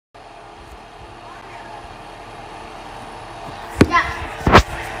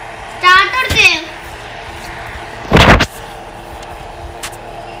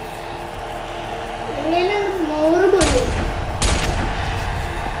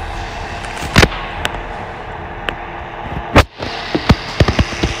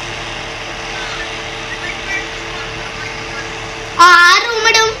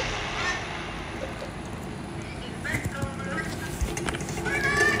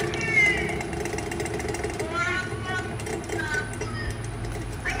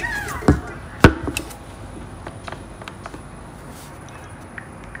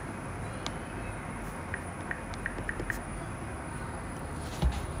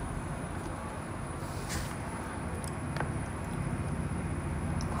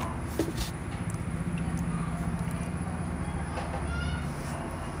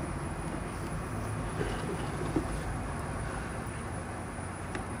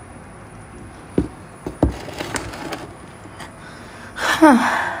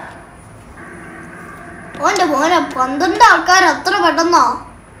ഓന്റെ മോനെ 12 ആൾക്കാർ അത്ര പെട്ടെന്നോ?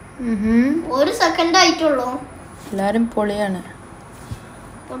 ഒരു സെക്കൻഡ് ആയിട്ടുള്ളൂ. എല്ലാരും പൊളിയാണ്.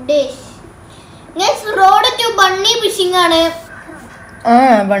 റോഡ് ടു ബണ്ണി ഫിഷിംഗ് ആണ്.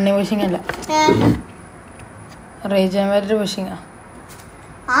 ബണ്ണി ഫിഷിംഗ് അല്ല, റേജാമേരുടെ ഫിഷിംഗ്.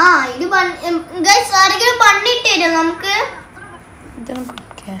 ഇത് ഗയ്സ് ആരെങ്കിലും ബണ്ണിട്ട് തരും നമുക്ക്.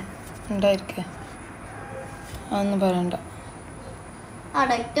 ഉണ്ടായിരിക്കേ അതൊന്നും പറയണ്ട.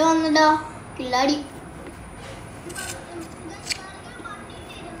 അടക്റ്റ് വന്നല്ലോ കില്ലാടി.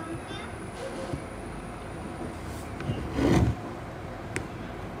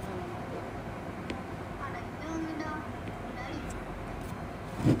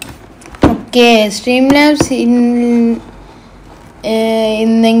 ഓക്കെ, സ്ട്രീം ലാബ്സ്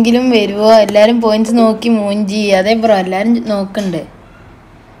ഇന്നെങ്കിലും വരുമോ? എല്ലാവരും പോയിന്റ്സ് നോക്കി മൂഞ്ചി. അതേ ബ്രോ, എല്ലാവരും നോക്കണ്ട്.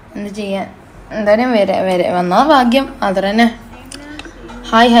 എന്ത് ചെയ്യാൻ, എന്തായാലും വന്നാ ഭാഗ്യം. അത്ര തന്നെ.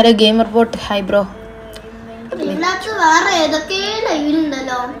 Hi hello gamer boat. Hi bro.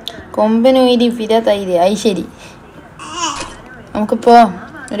 കൊമ്പനൂരി Fila തൈര്. അത് ശരി. നമുക്കിപ്പോ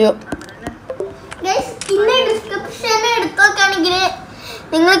ഒരു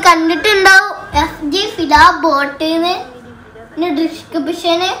നിങ്ങൾ കണ്ടിട്ടുണ്ടാവും FG ഫില ബോട്ടിന്ന്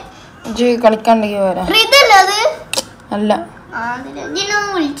ഡിസ്ക്രിപ്ഷന്. കളിക്കാണ്ടെങ്കിൽ പോരാ. അല്ല,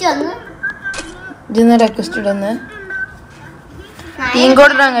 ഇന്ന് റിക്വസ്റ്റ് ഇടുന്ന്. ടീം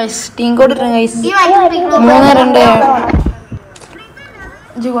കോഡ് ഇടാം ഗൈസ്. 327.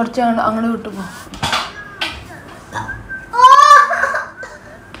 കുറച്ച് അങ്ങോട്ട് വിട്ടുപോ.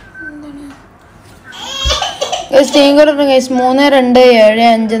 ടീം കോഡ് ഇടാം ഗൈസ്.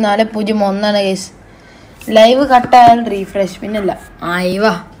 32754001 ഗൈസ്. Live കട്ടായാൽ refresh. പിന്നല്ല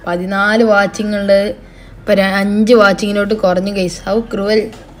 14 വാച്ചിങ് ഉണ്ട്. ഇപ്പൊ 5 വാച്ചിങ്ങിലോട്ട് കുറഞ്ഞു ഗൈസ്. How cruel.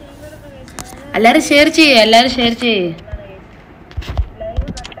 എല്ലാരും ഷെയർ ചെയ്യേ.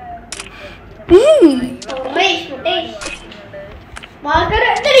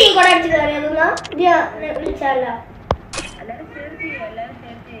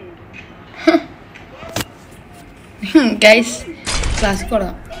 ഗൈസ് ക്ലാസ്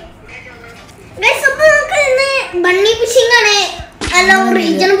കൊടുക്കാം. ബണ്ണി പുഷിംഗ് ആണ്. അല്ല,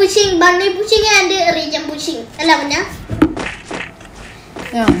 region pushing. Bunny pushing and region pushing അല്ല പിന്നെ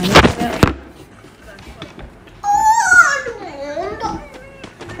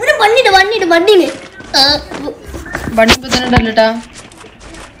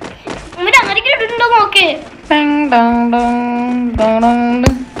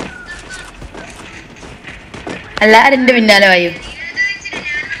എല്ലാരും എന്റെ പിന്നാലെ വായു.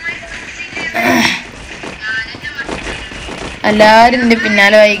 എല്ലാരും എന്റെ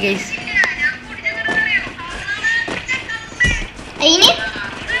പിന്നാലെ വായി ഗൈസ്.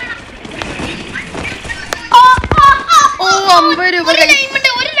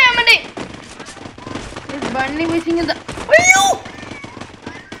 ബണ്ണി ഫിഷിംഗ്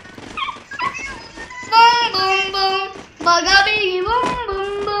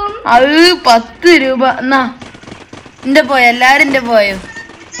അത് 10 രൂപ. എന്നാ എന്റെ പോയോ? എല്ലാരും എന്റെ പോയോ?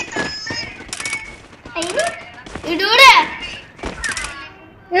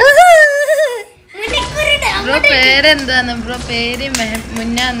 ബ്രോ പേരെന്താണ് ബ്രോ? പേര്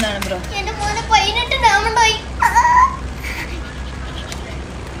മുന്ന എന്നാണ് ബ്രോ.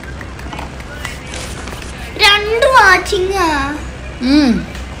 2 വാച്ചിങ്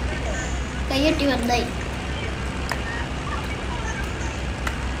കയ്യട്ടി വെറുതായി.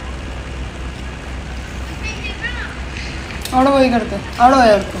 അവിടെ പോയി കിടക്ക്.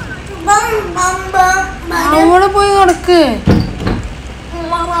 അവിടെ പോയി കിടക്ക്.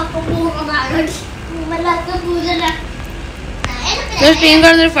 സ്ക്രീൻ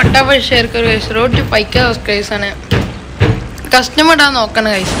കാണുന്നൊരു ഫട്ടാഫട്ട് share കरो guys. Road to 5K subscribers ആണ്. കസ്റ്റമർ ഇടാൻ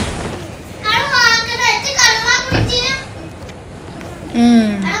നോക്കണം ഗൈസ്.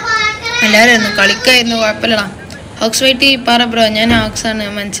 എല്ലാവരും കളിക്കായിരുന്നു, കുഴപ്പമില്ലടാ. ഹോക്സ് വൈറ്റ് പറ ബ്രോ. ഞാൻ ഹോക്സ് ആണ്,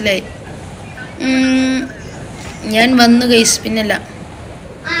 മനസ്സിലായി. ഞാൻ വന്നു ഗൈസ്. പിന്നല്ല,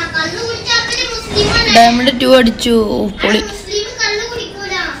 ഡയമണ്ട് 2 അടിച്ചു. പൊളി.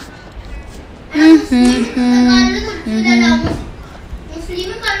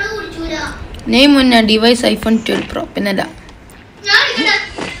 നെയിം മുന്ന ഡിവൈസ് iPhone 12 Pro. പിന്നല്ല,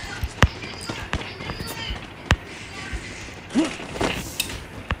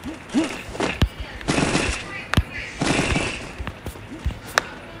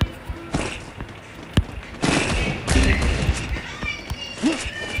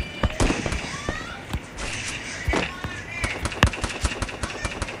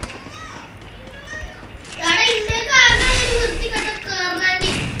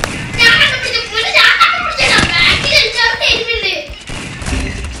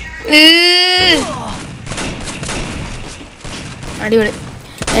 അടിപൊളി.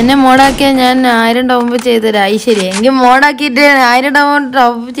 എന്നെ മോഡാക്കിയാൽ ഞാൻ 1000 ടോപ്പ് ചെയ്തുതരാം. ഈ ശരി, എങ്കിൽ മോഡാക്കിയിട്ട് 1000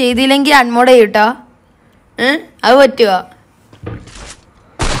 ടോപ്പ് ചെയ്തില്ലെങ്കിൽ അൺമോഡ് ചെയ്യൂട്ടോ. അത് പറ്റുമോ?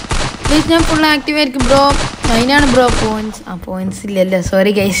 പ്ലീസ്, ഞാൻ ഫുൾ ആക്റ്റീവ് ആയിരിക്കും ബ്രോ. അതിനാണ് ബ്രോ പോയിന്റ്സ്. പോയിന്റ്സ് ഇല്ലല്ലോ,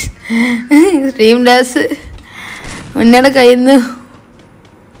 സോറി ഗൈസ്. സ്ട്രീം ഡാസ് മുന്നോട്ട് കഴിയുന്നു.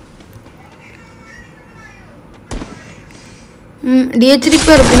 DH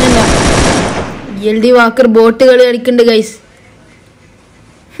റിപ്പയർ പിന്നല്ല LD വാക്കർ ബോട്ട് കളി കളിക്കുന്നുണ്ട് ഗൈസ്.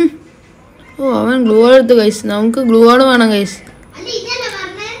 ഓ, അവൻ ഗ്ലൂ വാൾ എടുത്തു ഗൈസ്. നമുക്ക് ഗ്ലൂ വാൾ വേണം ഗൈസ്.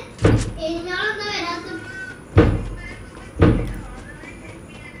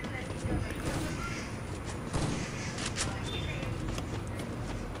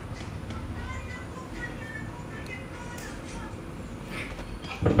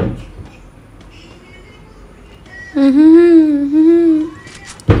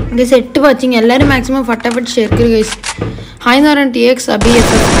 സെറ്റ് വാച്ചിങ് എല്ലാവരും മാക്സിമം ഫട്ടാഫട്ട് ഷെയർ ചെയ്തു ഗൈസ്. ഹായ് എന്ന് പറയാൻ TX Abi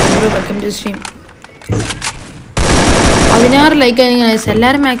welcome to stream. 16 like ആയിരുന്നു ഗൈസ്.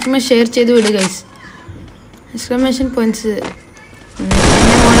 എല്ലാവരും മാക്സിമം ഷെയർ ചെയ്ത് വിടുക ഗൈസ്. Exclamation points.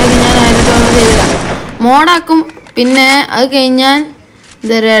 മോഡാക്കി ഞാൻ 1000 ഡോളർ ചെയ്തില്ല. മോഡാക്കും. പിന്നെ അത് കഴിഞ്ഞാൽ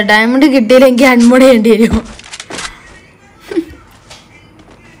എന്താ പറയുക, ഡയമണ്ട് കിട്ടിയില്ലെങ്കിൽ അൺമോഡ് ചെയ്യേണ്ടി വരും.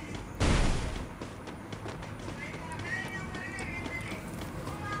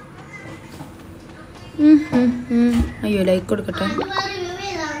 അയ്യോ, ലൈക്ക് കൊടുക്കട്ടെ.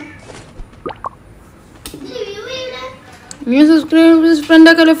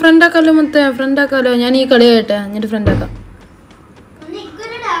 ഫ്രണ്ട് ആക്കാലോ. ഞാൻ ഈ കളി കേട്ടെ, എന്നിട്ട് ഫ്രണ്ട് ആക്കാം.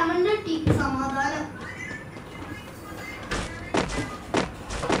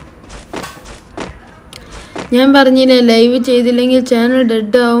 ഞാൻ പറഞ്ഞില്ലേ ലൈവ് ചെയ്തില്ലെങ്കിൽ ചാനൽ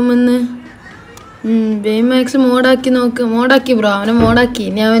ഡെഡ് ആവുമെന്ന്. ബേമാക്സ് മോഡാക്കി നോക്ക്. മോഡാക്കി ബ്രോ, അവനെ മോഡാക്കി.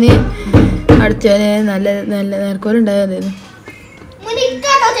 ഇനി അവന് അടിച്ചാല് നല്ല നല്ല നേർക്കോലുണ്ടായിരുന്നു.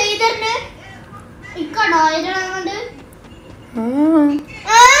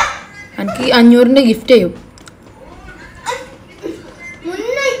 എനിക്ക് 500ന്റെ ഗിഫ്റ്റ് ചെയ്യും.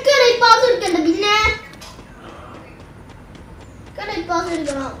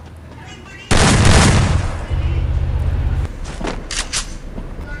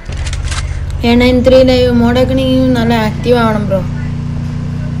 ലൈവ് മോഡാക്കണമെങ്കിൽ നല്ല ആക്റ്റീവ് ആവണം ബ്രോ.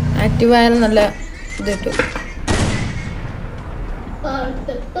 ആക്റ്റീവ് ആയാലും നല്ല ഇത് കിട്ടും.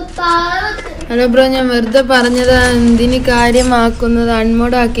 ഹലോ ബ്രോ, ഞാൻ വെറുതെ പറഞ്ഞതാ, എന്തിന് കാര്യമാക്കുന്നത്?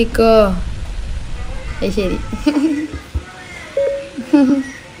 അൺമോഡ് ആക്കിക്കോ. ശരി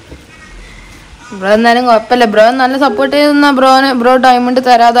ബ്രോ, എന്നാലും കുഴപ്പമില്ല ബ്രോ. നല്ല സപ്പോർട്ട് ചെയ്തെന്നാ ബ്രോ ഡയമണ്ട്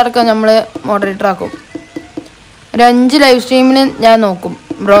തരാതടക്കം നമ്മള് മോഡറേറ്റർ ആക്കും. ഒരു 5 ലൈവ് സ്ട്രീമിന് ഞാൻ നോക്കും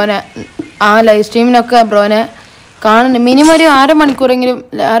ബ്രോനെ. ആ ലൈവ് സ്ട്രീമിനൊക്കെ ബ്രോനെ കാണുന്നുണ്ട്. മിനിമം ഒരു 6 മണിക്കൂറെങ്കിലും,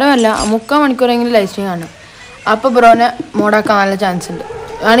 6 അല്ല 3/4 മണിക്കൂറെങ്കിലും ലൈവ് സ്ട്രീം കാണും. അപ്പോൾ ബ്രോനെ മോഡാക്കാൻ നല്ല ചാൻസ് ഉണ്ട്.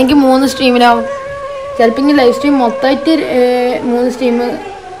 ആണെങ്കിൽ 3 സ്ട്രീമിലാവും. ചിലപ്പോൾ ഇനി ലൈവ് സ്ട്രീം മൊത്തമായിട്ട് 3 സ്ട്രീം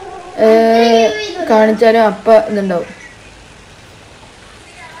കാണിച്ചാലും അപ്പം ഇതുണ്ടാവും.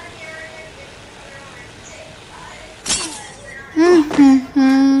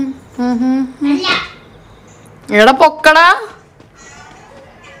 എടാ പൊക്കടാ.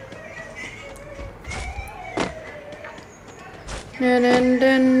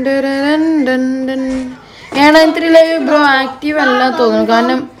 ഇത്തിരി ലൈവ് ബ്രോ ആക്റ്റീവ് അല്ല തോന്നുന്നു.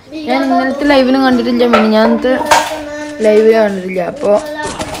 കാരണം ഞാൻ ഇന്നലത്തെ ലൈവിനും കണ്ടിട്ടില്ല, മിനിഞ്ഞാന്നത്തെ ലൈവിലും കണ്ടിട്ടില്ല. അപ്പോൾ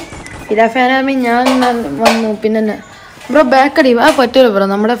ഫില ഫാനാമി ഞാൻ വന്നു. പിന്നെ ബ്രോ ബാക്ക് അടി ആ പറ്റുമല്ലോ ബ്രോ,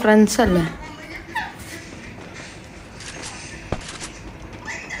 നമ്മുടെ ഫ്രണ്ട്സ് അല്ലേ.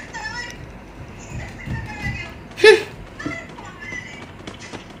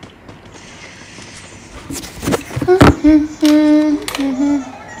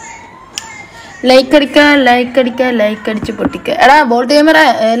 ലൈക്ക് അടിച്ച് പൊട്ടിക്ക. എടാ ബോൾ ടൈമറ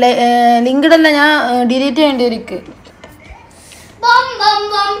ലിങ്ക് ഇടല്ല, ഞാൻ ഡിലീറ്റ് ചെയ്യേണ്ടി ഇരിക്ക്.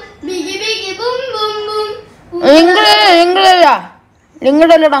 ലിങ്ക്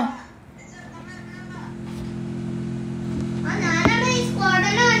ഇടല്ലടാ.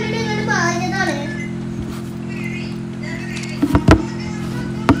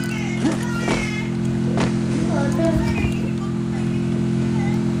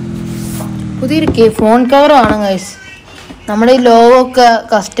 പുതിയൊരു ഫോൺ കവർ ആണ് ഗൈസ്. നമ്മുടെ ഈ ലോഗോ ഒക്കെ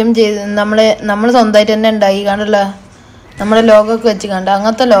കസ്റ്റം ചെയ്ത് നമ്മൾ സ്വന്തമായിട്ട് തന്നെ ഉണ്ടാക്കി കണ്ടല്ല. നമ്മുടെ ലോഗോ ഒക്കെ വെച്ച് കണ്ട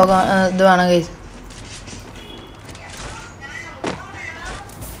അങ്ങനത്തെ ലോഗോ ഇത് വേണം ഗൈസ്.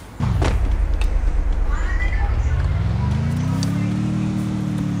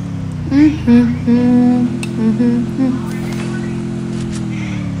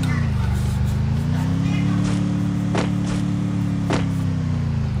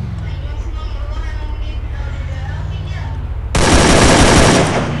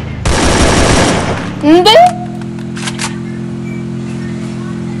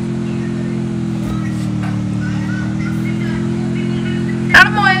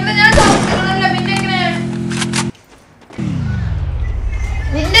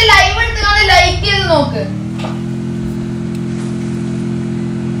 നോക്ക്.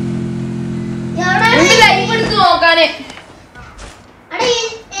 ലൈവ് എടുത്ത് നോക്കാന്.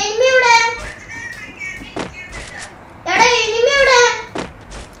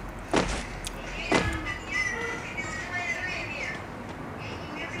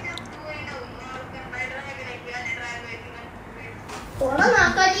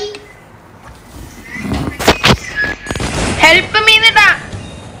 ഹെൽപ്പ് മീന്നിട്ടാ.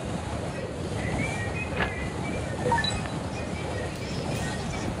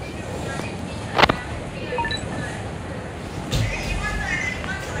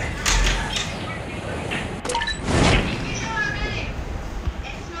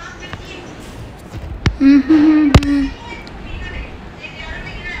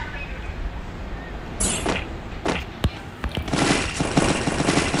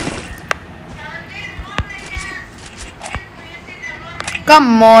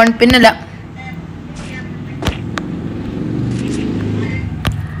 Come on, പിന്നല്ല.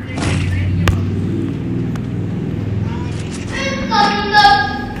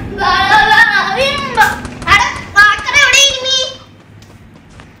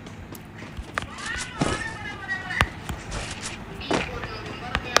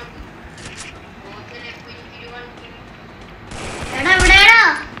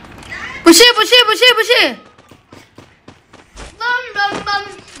 പുഷ്.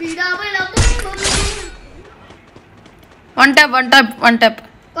 One tap.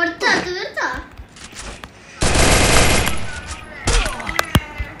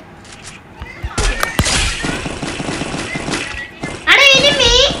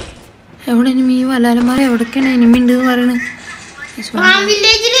 എവിടെ എനിമി? വല്ലാലന്മാരെ എവിടേക്കാണ് എനിമി ഉണ്ട് പറയണ?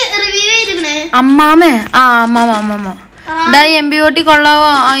 അമ്മാമേ. അമ്മാമ. MBOT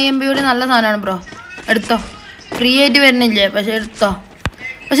കൊള്ളാവോ? MBOT നല്ല സാധനമാണ് ബ്രോ, എടുത്തോ. ഫ്രീ ആയിട്ട് വരുന്നില്ലേ, പക്ഷെ എടുത്തോ.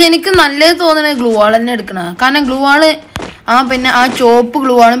 പക്ഷെ എനിക്ക് നല്ലത് തോന്നണ ഗ്ലൂ വാൾ തന്നെ എടുക്കണ. കാരണം ഗ്ലൂ വാള് പിന്നെ ആ ചോപ്പ്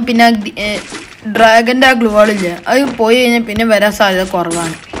ഗ്ലൂ വാളും പിന്നെ ഡ്രാഗന്റെ ആ ഗ്ലൂ വാളില്ലേ, അത് പോയി കഴിഞ്ഞാൽ പിന്നെ വരാൻ സാധ്യത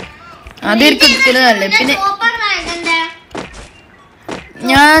കുറവാണ്. അതെനിക്ക് ഒരിക്കലും നല്ലത്. പിന്നെ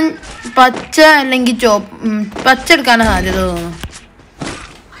ഞാൻ പച്ച അല്ലെങ്കിൽ പച്ച എടുക്കാനാണ് സാധ്യത തോന്നുന്നു.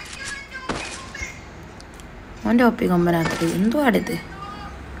 അവൻ്റെ ഒപ്പി കൊമ്പനാക്കത് എന്തുവാടിത്?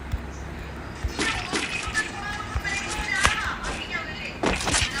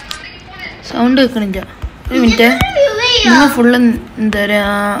 സൗണ്ട് കേൾക്കണില്ല. ഒരു മിനിറ്റ്, നിങ്ങൾ ഫുള്ള് എന്താ പറയാ,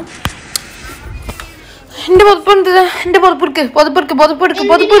 എന്റെ പൊതുപ്പെടുക്ക്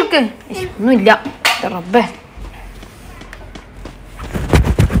ഒന്നുമില്ല. റബ്ബേ,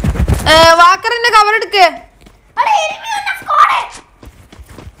 വാക്കറിന്റെ കവർ എടുക്ക്.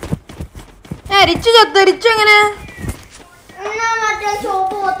 റിച്ചു എങ്ങനെ?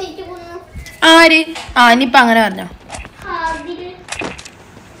 ആര്? ഇനിയിപ്പൊ അങ്ങനെ പറഞ്ഞോ.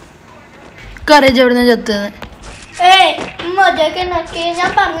 കറേജ് എവിടുന്ന ചത്തത്? ഞാൻ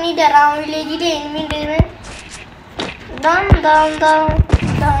പറഞ്ഞിട്ടറാം വില്ലേജിൽ എനിമിണ്ട്.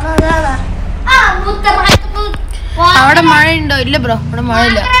 അവിടെ മഴയുണ്ടോ? ഇല്ല ബ്രോ, ഇവിടെ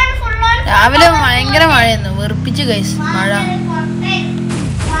മഴയില്ല. രാവിലെ ഭയങ്കര മഴയായിരുന്നു, വെറുപ്പിച്ച് ഗൈസ് മഴ.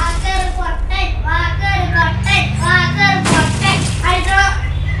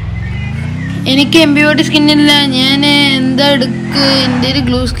 എനിക്ക് MBOT സ്കിന്നില്ല. ഞാൻ എന്താ എടുക്ക്? എൻ്റെ ഒരു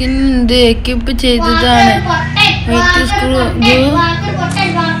ഗ്ലൂ സ്കിൻ ഉണ്ട്, എക്യൂപ്പ് ചെയ്തതാണ്.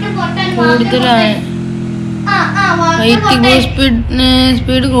 കൂടുതലാണ് വൈറ്റ് ഗ്ലൂ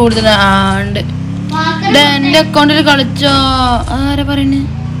സ്പീഡ് കൂടുതലാണ്. എന്റെ അക്കൗണ്ടിൽ കളിച്ചോ? ആരാ പറയുന്നത്?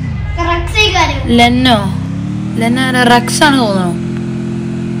 ലെന്നോ റക്സ് ആണ് തോന്നണോ?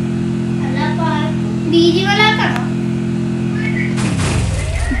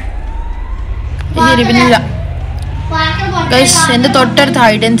 ശരി, പിന്നില്ല ഗൈസ്. എന്റെ തൊട്ടടുത്ത്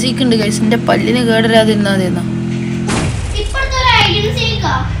ഹൈഡ് ആൻഡ് സീക്ക് ഉണ്ട് ഗൈസ്. എന്റെ പല്ലിന് കേടരാതിരുന്നാ മതിയെന്നാ.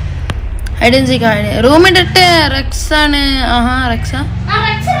 ഹൈഡ് ആൻഡ് സീക്ക് റൂമിട്ടിട്ട് റെക്സ് ആണ്. റെക്സാ?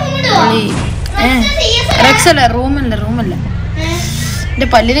 റെക്സ് അല്ല, റൂമല്ല. എന്റെ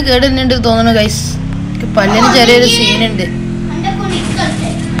പല്ലിന് കേടുന്നുണ്ട് തോന്നുന്നു ഗൈസ്. പല്ലിന് ചെറിയൊരു സീനുണ്ട്.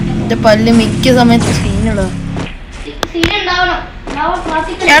 എന്റെ പല്ല് മിക്ക സമയത്ത് സീനുള്ളൂ.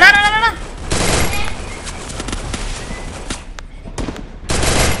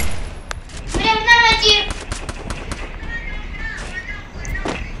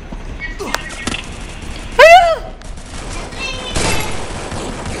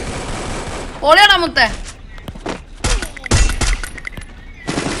 ഓളിയാടാ മുത്തേ.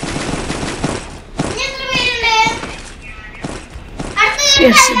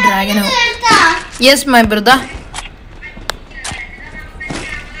 Yes, dragon. Yes, my brother.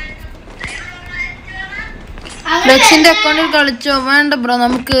 റെക്സിന്റെ അക്കൗണ്ടിൽ കളിച്ചോ? വേണ്ട ബ്രോ,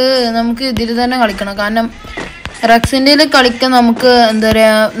 നമുക്ക് ഇതിൽ തന്നെ കളിക്കണം. കാരണം റെക്സിന്റെ കളിക്കാൻ നമുക്ക് എന്താ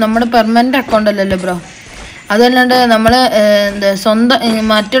പറയാ, നമ്മുടെ പെർമനന്റ് അക്കൗണ്ട് അല്ലല്ലോ ബ്രോ. അതല്ലാണ്ട് നമ്മള് എന്താ സ്വന്തം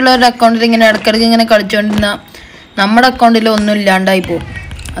മറ്റുള്ളവരുടെ അക്കൗണ്ടിൽ ഇങ്ങനെ ഇടയ്ക്കിടയ്ക്ക് ഇങ്ങനെ കളിച്ചോണ്ടിരുന്ന നമ്മുടെ അക്കൗണ്ടിൽ ഒന്നും ഇല്ലാണ്ടായി പോകും.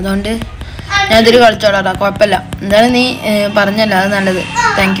 അതുകൊണ്ട് ഞാൻ ഇതിൽ കളിച്ചോളാം, കുഴപ്പമില്ല. എന്തായാലും നീ പറഞ്ഞല്ലോ, അത് നല്ലത്.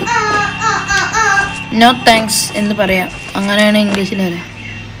 Thank you. നോ താങ്ക്സ് എന്ന് പറയാം, അങ്ങനെയാണ് ഇംഗ്ലീഷിൽ പറയാം.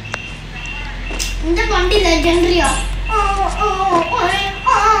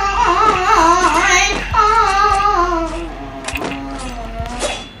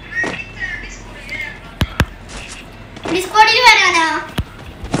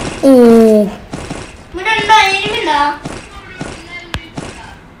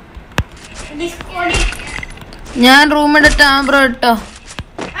 ഞാൻ റൂം എടുട്ടോ ബ്രോ ഇട്ടോ.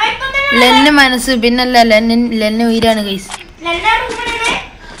 ലെന്ന് മനസ്സ് പിന്നല്ല, ലെന്ന് ഉയരാണ് ഗൈസ്.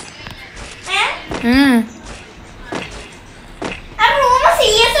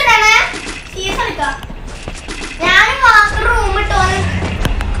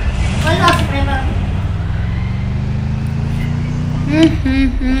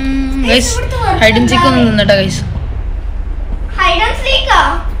 ഹൈഡ് ആൻഡ് സീക്ക് ഒന്നും നിന്നട്ടോ guys. Hide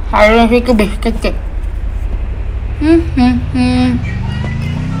and seek biscuit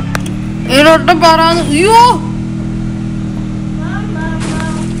ഇതൊട്ട് പറയാന്ന്. അയ്യോ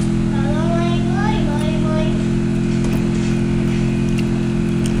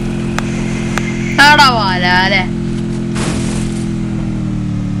ആടാ വാലേ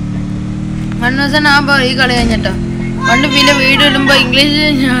മണ്ണൂസൻ ആ ഈ കളി കഴിഞ്ഞിട്ടോ. പണ്ട് പിന്നെ വീഡിയോ ഇടുമ്പോ ഇംഗ്ലീഷ്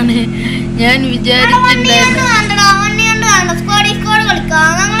ഞാൻ വിചാരിച്ചിട്ടുണ്ടായിരുന്നു.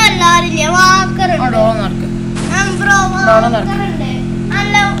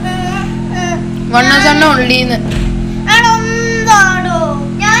 വണ്ണസണ്ണ ഉള്ളീന്ന്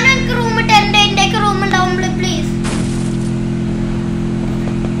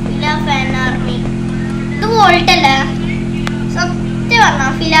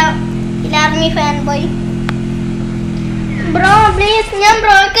army fan boy bro please. ഞാൻ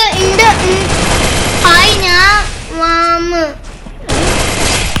ബ്രോക്ക് ഹായ് ഞാൻ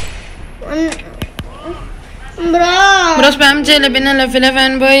ബ്രോ സ്പാം ചെയ്യില്ല പിന്നല്ല. ഫില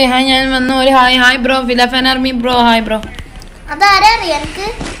ഫാൻ ബോയ് ഹായ്, ഞാൻ വന്നു ഒരു hi. Hi bro. Fila fan army bro hi bro. അതാരാ അറിയാം എനിക്ക്?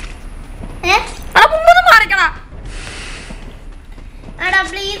 എടാ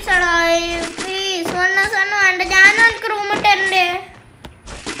പ്ലീസ് എടാ പ്ലീസ് വേണ്ട. ഞാനും എനിക്ക് റൂം ഇട്ടേ.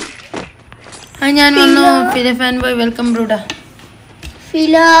 ഞാൻ വന്നു Fila fan boy welcome ബ്രൂഡാ.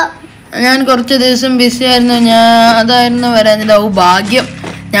 Fila ഞാൻ കുറച്ച് ദിവസം ബിസി ആയിരുന്നു, അതായിരുന്നു വരാനില്ല. ഓ ഭാഗ്യം.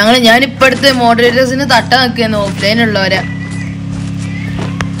 ഞാനിപ്പോ അടുത്ത് മോഡറേറ്റേഴ്സിന് തട്ട നിൽക്കുന്നു ഓഫ്ലൈൻ ഉള്ളവരെ.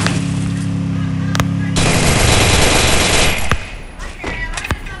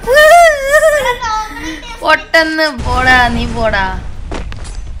 പൊട്ടെന്ന് പോടാ, നീ പോടാ.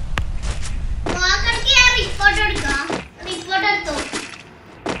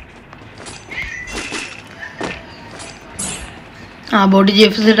 ആ ബോഡി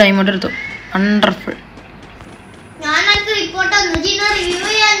ജിഎഫ്സി ടൈം ഔട്ട് എടുത്തു. Wonderful.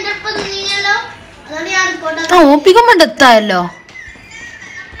 ഓപ്പിക്കുമ്പോ എത്തായല്ലോ.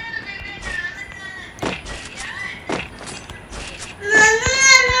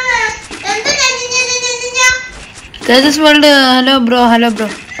 World hello bro. Hello bro.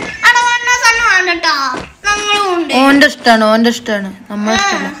 ഓന്റെ ഇഷ്ടാണ് നമ്മളെ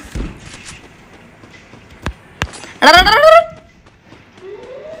ഇഷ്ടമല്ല.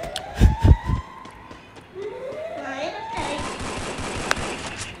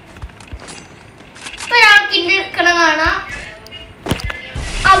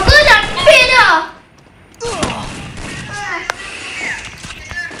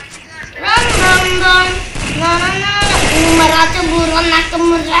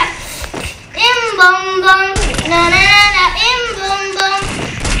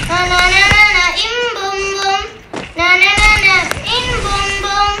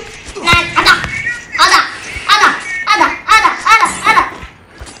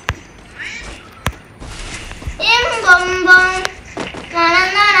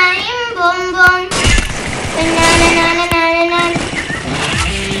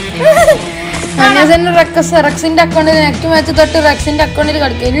 റെക്സിന്റെ അക്കൗണ്ടിൽ നെക്സ്റ്റ് മാച്ച് തൊട്ട് റെക്സിന്റെ അക്കൗണ്ടിൽ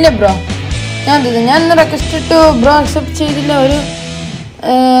കളിക്കില്ല ബ്രോ. ഞാൻ റിക്വസ്റ്റ് ഇട്ടു ബ്രോ അക്സെപ്റ്റ് ചെയ്തില്ല. ഒരു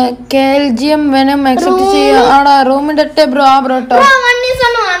KLGM വേണം അക്സെപ്റ്റ് ചെയ്യാം. ആടാ റൂമിന്റെ ഇട്ടേ ബ്രോ. ആ ബ്രോ ട്ടോ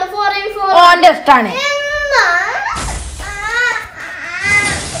ഓന്റെ ഇഷ്ടാണ്.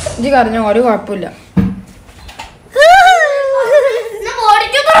 ഇത് കറിഞ്ഞോ ഒരു കുഴപ്പമില്ല.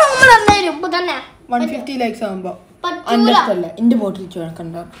 150 ലൈക്സ് ആവുമ്പോ എന്റെ ഇഷ്ടല്ല. എന്റെ ബോട്ടിൽ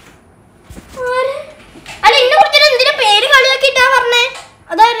കണ്ടോ മാറ്റിട്ടാ പറഞ്ഞേ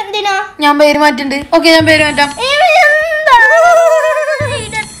അതെന്തിനാ ഞാൻ പേര് മാറ്റുണ്ട് ഓക്കെ ഞാൻ പേര് മാറ്റാം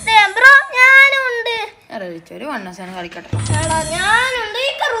ഞാനുണ്ട് ഒരു വണ്ണസാനം കളിക്കട്ടെ ഞാനുണ്ട്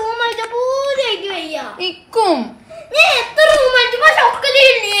ഇക്ക റൂം അടിച്ച പൂജയ്ക്ക് വയ്യ ഇക്കും ഞാൻ എത്ര റൂം അടിച്ചു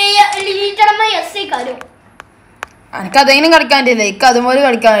എനിക്ക് അതെങ്കിലും കളിക്കാൻ പറ്റില്ല ഇക്ക് അതുപോലെ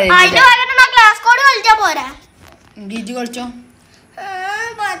കളിക്കാൻ ക്ലാസ് കോഡ് കളിച്ചാ പോരാ ഗീജ് കളിച്ചോ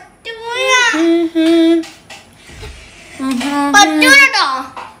പറ്റൂലട്ടോ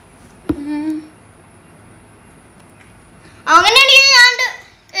അങ്ങനെയാണെങ്കിൽ ഞാൻ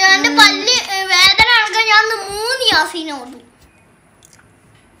എന്റെ പല്ല് വേദന ആണെങ്കിൽ ഞാൻ 3 യാസീനെ ഓടും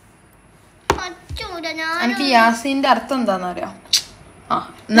പറ്റൂല ഞാൻ എനിക്ക് യാസീന്റെ അർത്ഥം എന്താന്ന് അറിയാം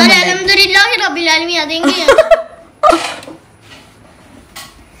അൽഹംദുലില്ലാഹി റബ്ബിൽ ആലമീൻ അതെങ്കിലും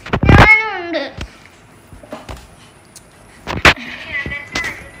ഞാനുണ്ട്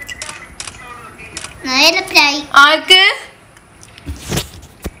ആർക്ക്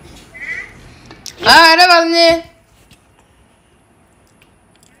ആരാ പറഞ്ഞേ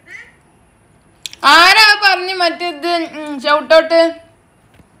ആരാ പറഞ്ഞു മറ്റേത് ഷൗട്ടൗട്ട്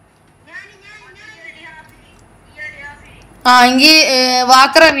എങ്കി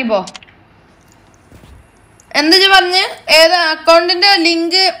വാക്കർ ഇറങ്ങിപ്പോ എന്താ പറഞ്ഞ് ഏത് അക്കൗണ്ടിന്റെ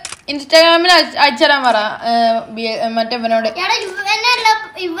ലിങ്ക് ഇൻസ്റ്റാഗ്രാമിൽ അയച്ചുതരാൻ പറ മറ്റേ ഇവനോട്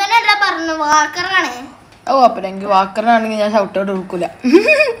ഓ അപ്പൊ എനിക്ക് വാക്കറിനാണെങ്കിൽ ഞാൻ ഷൗട്ട് ഔട്ട് കൊടുക്കൂല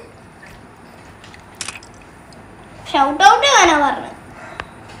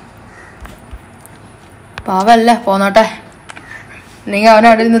പാവല്ല പോന്നോട്ടെ അല്ലെങ്കിൽ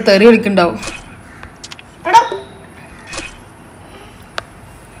അവനവിടെ നിന്ന് തെറി വിളിക്കണ്ടാവും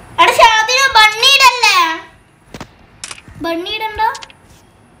ബണ്ണീടണ്ടോ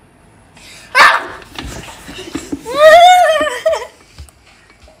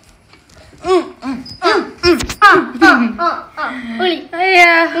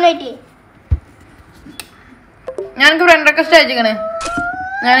ഞാനക്ക് ഫ്രണ്ട് റിക്വസ്റ്റ് അയച്ചിക്കണേ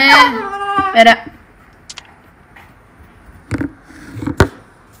ഞാന് വരാം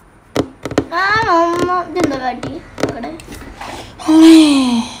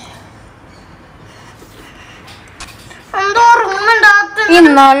ഈ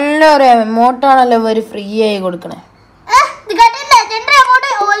നല്ലൊരു എമൗണ്ടാണല്ലോ ഇവര് ഫ്രീ ആയി കൊടുക്കണേ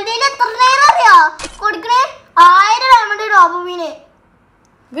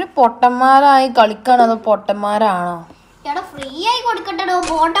ഇവര് പൊട്ടന്മാരായി കളിക്കാണോ അതോ പൊട്ടന്മാരാണോ ഫ്രീ ആയി കൊടുക്കട്ടോ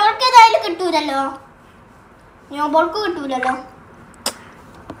ബോട്ടവർക്ക് ഏതായാലും കിട്ടൂലല്ലോ ഞോബോൾക്ക് കിട്ടൂലല്ലോ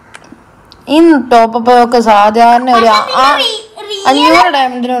ഈ ടോപ്പ് ഒക്കെ സാധാരണ ഒരു 500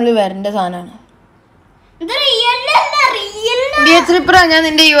 ഡയമണ്ടിനുള്ളിൽ വരേണ്ട സാധനമാണ് ഞാൻ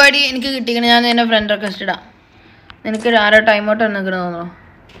നിന്റെ യു ഐ ഡി എനിക്ക് കിട്ടിക്കണേ ഞാൻ നിന്റെ ഫ്രണ്ട് റിക്വസ്റ്റ് ഇടാം നിനക്ക് ആരോ ടൈം ഔട്ട് വന്നിക്കണ തോന്നണോ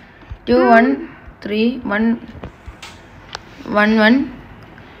 21311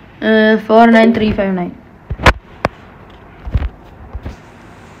 49359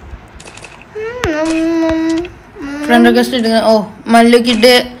 ഫ്രണ്ട് റിക്വസ്റ്റ് ഇടുക ഓ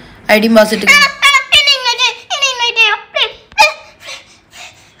മല്ലുക്കിട്ട് ഐ ഡി പാസ് ഇട്ട്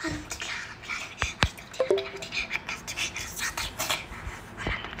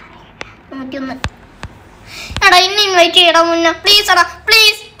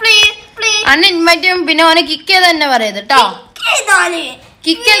അന്നെ ഇൻവൈറ്റ് ചെയ്യും പിന്നെ ഓനെ കിക്ക് ചെയ്ത് തന്നെ പറയത് കേട്ടോ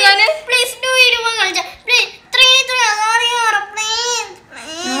കിക്ക് ചെയ്താല്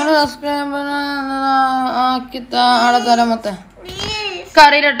ആളെ തരാൻ മൊത്തം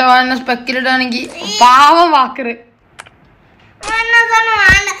കറിയിട്ടോ എന്നെ സ്പെക്കിലിട്ടാണെങ്കി പാവം വാക്കറ്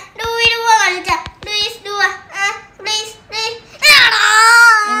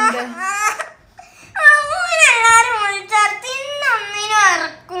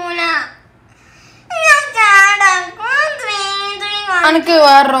എനിക്ക്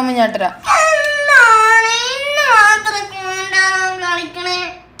വേറെ റൂമിൽ ഞാൻ ഇട്ടരാ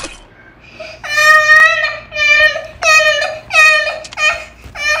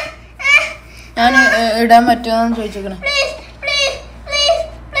ഞാൻ ഇടാൻ പറ്റുമോന്ന് ചോദിച്ചേക്കണേ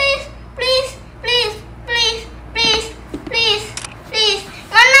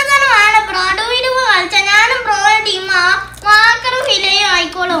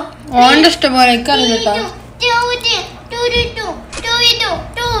ഓന്റെ ഇഷ്ടം പോലെ എനിക്കറിയില്ല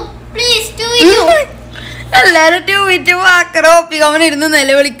എല്ലാരും അവൻ ഇരുന്ന്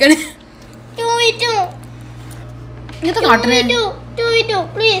നിലവിളിക്കണേ ഇങ്ങനത്തെ കാട്ടണേ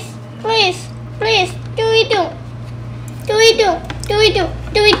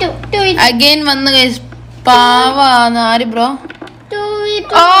അഗൈൻ വന്ന് പാവാന്ന് ആര് ബ്രോ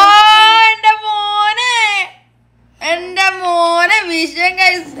എന്റെ മോനെ വിഷയം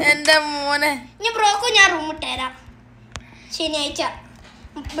എന്റെ മോനെ ബ്രോക്ക് ഞാൻ റൂം ഇട്ടേരാം ശനിയാഴ്ച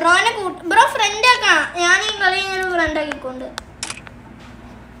ബ്രോനെ ബ്രോ ഫ്രണ്ട് ആക്കണം. ഞാൻ ഈ കളി ഇങ്ങനെ ഫ്രണ്ട് ആക്കിക്കൊണ്ട്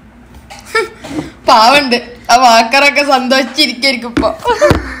പാവുണ്ട്. ആ വാക്കറൊക്കെ സന്തോഷിച്ചിരിക്കും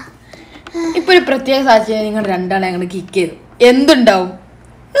ഇപ്പൊ ഒരു പ്രത്യേക സാഹചര്യം. നിങ്ങൾ രണ്ടാളെ ഞങ്ങൾ കിക്ക് ചെയ്തു. എന്തുണ്ടാവും?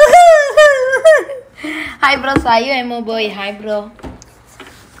 Hi bro, Sai എമോ boy. Hi bro.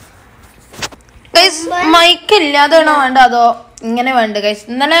 Mic ഇല്ലാതെയാണോ വേണ്ട അതോ ഇങ്ങനെ വേണ്ട ഗൈസ്?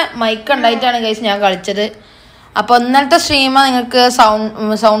 ഇന്നലെ മൈക്ക് ഉണ്ടായിട്ടാണ് ഗൈസ് ഞാൻ കളിച്ചത്. അപ്പൊ ഇന്നലത്തെ സ്ട്രീമാ നിങ്ങൾക്ക്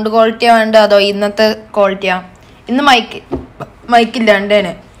സൗണ്ട് ക്വാളിറ്റിയാ വേണ്ട അതോ ഇന്നത്തെ ക്വാളിറ്റിയാ? ഇന്ന് മൈക്ക്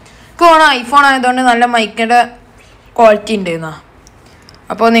ഇല്ലാണ്ടേന്. ഫോൺ ഐഫോൺ ആയതുകൊണ്ട് നല്ല മൈക്കിന്റെ ക്വാളിറ്റി ഉണ്ട്.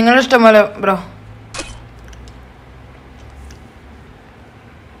 അപ്പോൾ നിങ്ങളുടെ ഇഷ്ടം പോലെ ബ്രോ.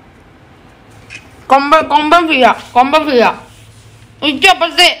 കൊമ്പം ഫിയ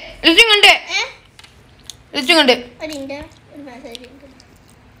അപ്പുറത്തെ ലിച്ചിങ്ങണ്ട്.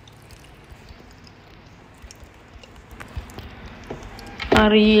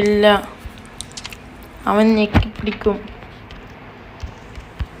 അറിയില്ല, അവൻ ഞെക്കി പിടിക്കും.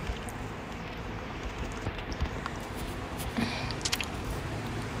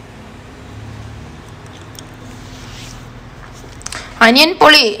 അനിയൻ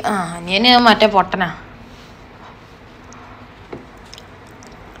പൊളി. അനിയന് മറ്റേ പൊട്ടനാ.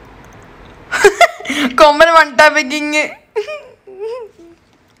 കൊമ്പൻ വണ്ടാ ബെഗിങ്.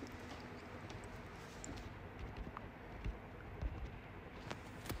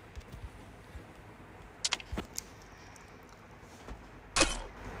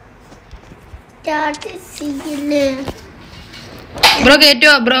 ബ്രോ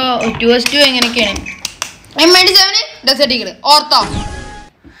കേട്ടോ ബ്രോ? 2s2 എങ്ങനെയൊക്കെയാണ്? M87 ഡെസേർട്ടികള് ortho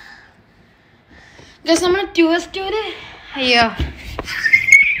guys? നമ്മള് 2s2 അയ്യോ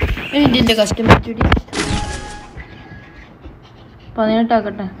ഇതിന്റെ കസ്റ്റമർ 18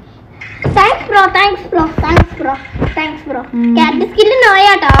 ആക്കട്ടെ.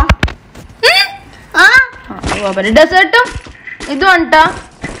 ഡെസേർട്ടും ഇതും ഉണ്ടോ?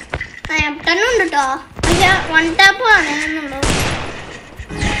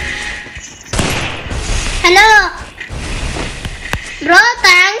 ഹലോ ബ്രോ,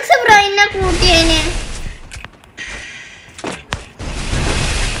 താങ്ക്സ് ബ്രോ എന്നെ കൂട്ടിയതിന്.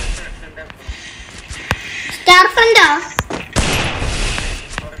 സ്റ്റാർ ഫ്രണ്ടോ?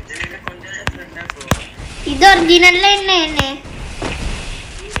 ഇത് ഒറിജിനൽ തന്നെ.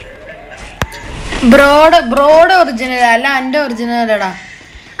 ബ്രോഡ് ഒറിജിനൽ അല്ല, എന്റെ ഒറിജിനൽ അല്ലടാ.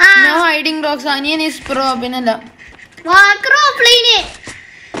 No hiding rocks. അനിയൻ ഈസ് പ്രോ. പിന്നല്ല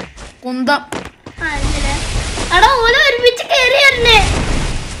കുന്തം. എടാ ഓല ഒരുമിച്ച് കേറി വരണേ.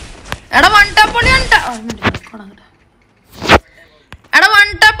 എടാ വണ്ടപ്പൊളി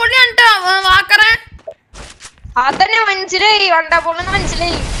വാക്കറേ. അതന്നെ മനസ്സിലായി, വണ്ടപ്പൊളി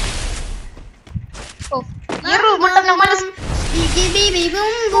മനസ്സിലായി. ഈ റൂമുണ്ടെന്ന്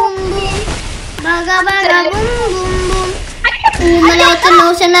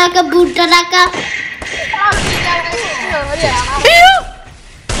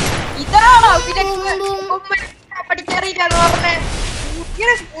ഇതാണോ പഠിച്ചറിയില്ലെന്ന് പറഞ്ഞേ.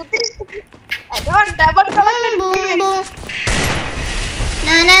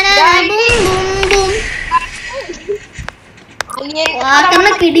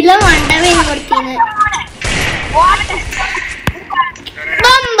 കിടിലോ വണ്ടവേ കൊടുക്കുന്നത്.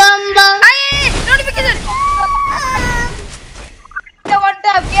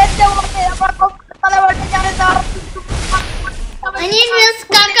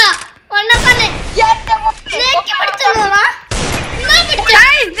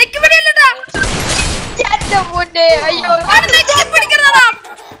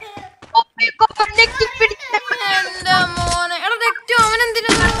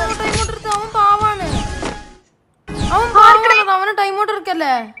 അവന് ടൈം ഔട്ട്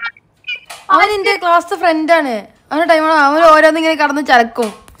എടുക്കല്ലേ? അവൻ എന്റെ ക്ലാസ് ഫ്രണ്ടാണ്. അവന് ടൈം അവൻ ഓരോന്നിങ്ങനെ കടന്ന് ചലക്കും.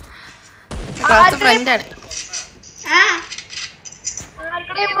 ക്ലാസ് ഫ്രണ്ടാണ്.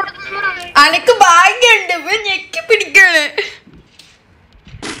 അനക്ക് ഭാഗ്യണ്ട്, ഞെക്കി പിടിക്കാണ്.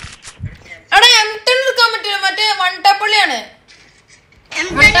 എടാ M10 എടുക്കാൻ പറ്റില്ല, മറ്റേ വണ്ടപ്പള്ളിയാണ്.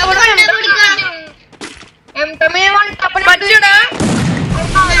 പറ്റൂടാ.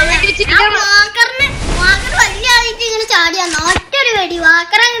 ഒറ്റൊരു വെടി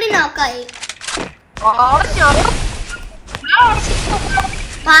വാക്കറ അങ്ങോട്ട് നോക്കായി.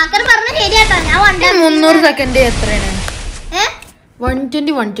 വാക്കർ പറഞ്ഞ ശരിയാട്ടോ. ഞാൻ 300 സെക്കൻഡ് എത്രയാണ്?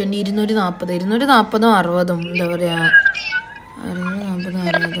 120 240 240 60 എന്താ പറയാ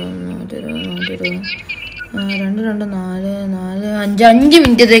 5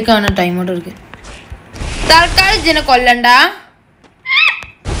 മിനിറ്റത്തേക്കാണ് ടൈം ഔട്ട് എടുക്കുക. തൽക്കാലം ഇതിനെ കൊല്ലണ്ട.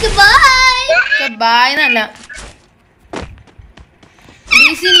 ബായ് എന്നല്ല,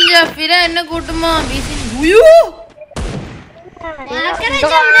 ബിസി നിഞ്ച ഫില എന്നെ കൂട്ടുമ്പോ ബിസി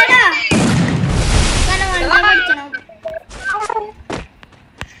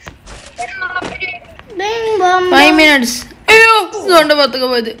ഫൈവ് മിനിറ്റ്സ്. അയ്യോ ഇതുകൊണ്ട് പത്തൊക്കെ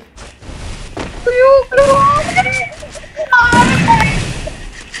പോയത്.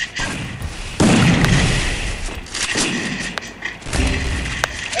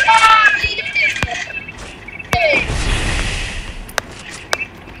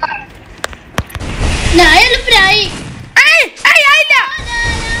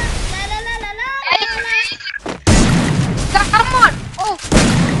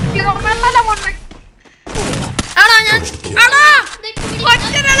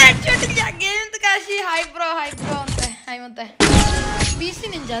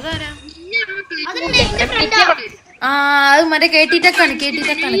 അത് മറ്റേ കേട്ടിട്ടൊക്കെയാണ്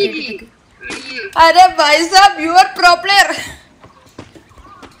അരെ ബൈസാബ് യുവർ പ്രോ പ്ലെയർ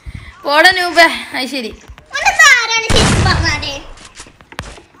പോടാ നൂബേ. അത് ശരി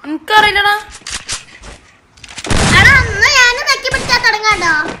എനിക്കറിയില്ലടാ.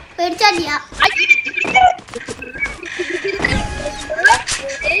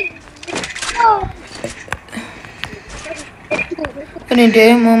 എനിക്ക്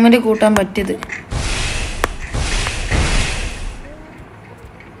മൂമെന്റ് കൂട്ടാൻ പറ്റിയത്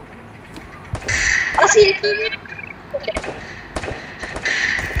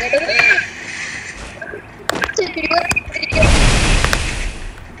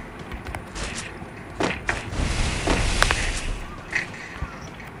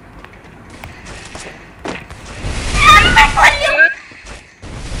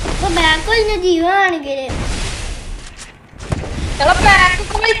ജീവനാണെങ്കില്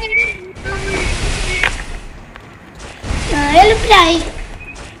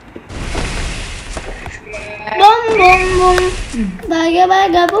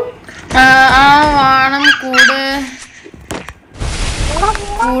വാണം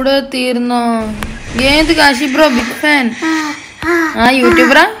കൂടെ തീർന്നോ? ഏത് കാശി ബ്രോ ബിഗ് ഫാൻ. ആ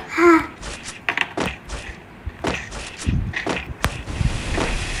യൂട്യൂബറാ.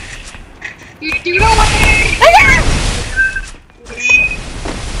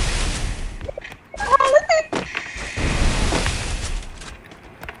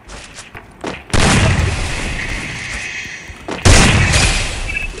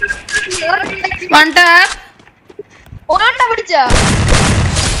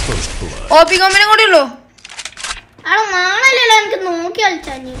 ഓപ്പി കൊമ്പനെ കൂടെ ഉള്ളൂ. നാളല്ലല്ലോ എനിക്ക് നോക്കി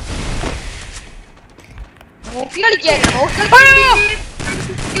കളിച്ചാ.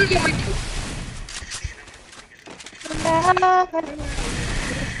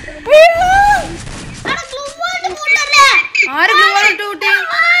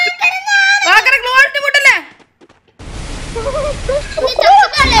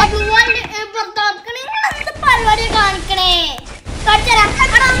 പരിപാടി കാണിക്കണേ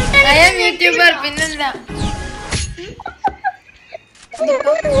യൂട്യൂബർ പിന്നെന്താ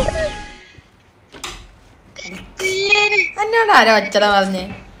എന്നോട് ആരോ അച്ഛന പറഞ്ഞേ.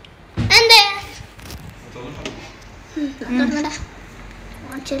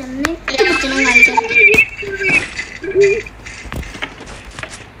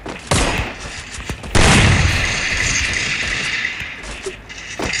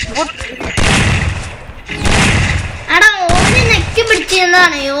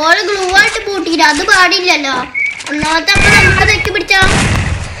 പിടിച്ചതാണ് ഓരോ ഗ്ലൂ ആയിട്ട് പൂട്ടിയിട്ട് അത് പാടില്ലല്ലോ. ഒന്നാമത്തെ അപ്പൊ നമുക്ക് നെക്കി പിടിച്ചോ.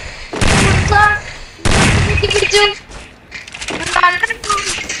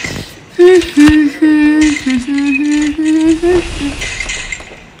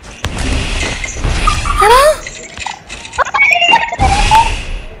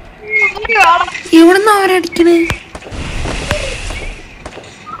 എവിടുന്ന അവരടിക്കണേ?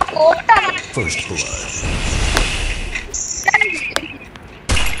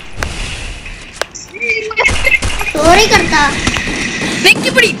 സോറി കർത്താ.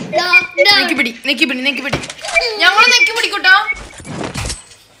 നെക്കിപ്പിടി നെക്കിപ്പിടി നെക്കിപ്പിടി നെക്കിപ്പിടി ഞങ്ങൾ നെക്കിപ്പിടി കൂട്ടോ.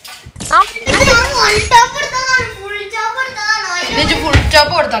 ഫുൾ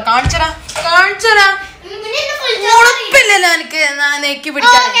ചോപ്പ് കൊടുത്താ കാണിച്ചറാ കാണിച്ചറാ. ഉറപ്പില്ലല്ലോ എനിക്ക് നെക്കി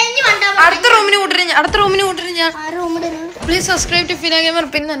പിടിക്കാൻ. അടുത്ത റൂമിന് കൂട്ടരും ഞാൻ. Please subscribe to Fila gamer.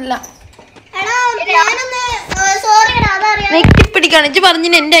 പിന്നല്ല നെക്കി പിടിക്കാണ് ഇജ്ജ് പറഞ്ഞു.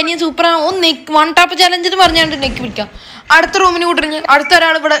 എന്റെ അനിയൻ സൂപ്പറാ. ഒന്ന് വൺ ടാപ്പ് ചലഞ്ച് പറഞ്ഞാണ്ട് നെക്കി പിടിക്കാം. അടുത്ത റൂമിന് കൂട്ടറിഞ്ഞ് അടുത്ത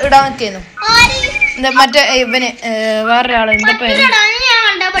ഒരാൾ ഇവിടെ ഇടാൻ നിൽക്കുന്നു. മറ്റേ ഇവന് വേറൊരാള് എന്താ പേര്?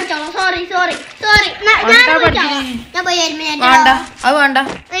 വേണ്ട അത് വേണ്ട.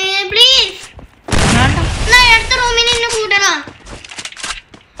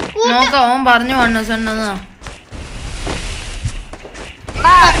 നോക്കാം ഓൻ പറഞ്ഞു വണ്ണ സണ്ണ.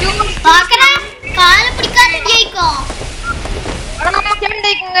 കാല പിടിക്കാൻ റെഡിയായിക്കോ.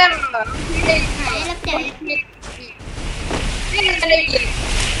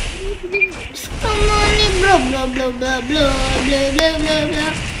 Bro, blah blah blah blah blah blah blah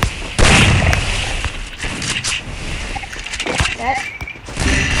blah.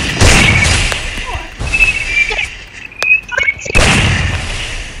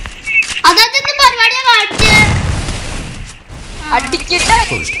 അതൊന്നും പരിപാടിയാ കാണിച്ച് അടിക്കട്ടെ.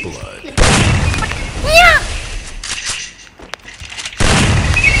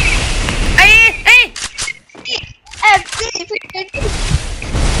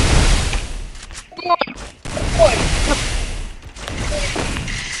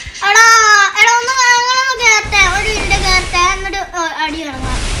 അടി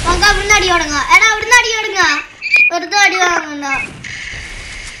തുടങ്ങാം. നമുക്ക് അവിടുന്ന് അടി തുടങ്ങാം. എടാ അവിടുന്ന് അടി തുടങ്ങാം. വെറുതെ അടി വാങ്ങണ്ട.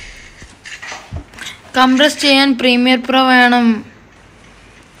 കംപ്രസ് ചെയ്യാൻ പ്രീമിയർ പ്രോ വേണം.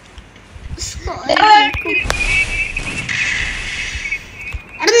 എടാ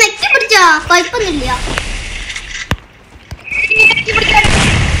നെക്കി പിടിച്ചാ കുഴപ്പമൊന്നുമില്ല.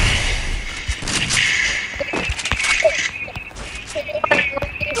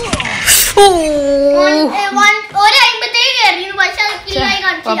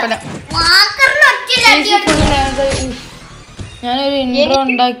 ഞാനൊരു ഇൻട്രോ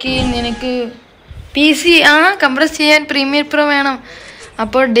ഉണ്ടാക്കി നിനക്ക് PC കംപ്രസ് ചെയ്യാൻ പ്രീമിയർ പ്രോ വേണം.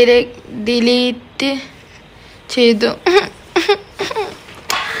 അപ്പോൾ ഡിലീറ്റ് ചെയ്തു.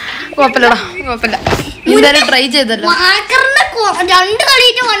 കുഴപ്പമില്ലടാ, കുഴപ്പമില്ല. എന്തായാലും ട്രൈ ചെയ്തല്ലോ. 2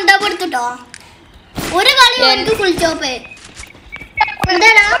 കളിയിട്ട് വണ്ടപ്പെടുത്തിട്ടോ. ഒരു കളി എനിക്ക് ഫുൾ ചോപ്പ്.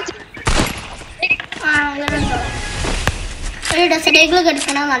 ഡെസേർട്ടുകൾ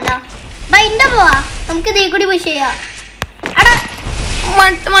കെടുക്കണം. നല്ല ബൈൻഡ പോവാ. നമുക്ക് ഇതേ കൂടി പുഷ് ചെയ്യാം.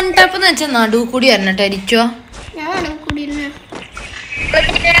 വൺ ടാപ്പ് എന്ന് വെച്ചാൽ നടു കൂടി വരണട്ടോ. അരിച്ചോ ഞാൻ നടു കൂടി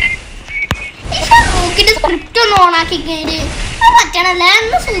നോക്കിട്ട് സ്ക്രിപ്റ്റ് ഒന്ന് ഓണാക്കി കഴിഞ്ഞ് പറ്റണല്ലേ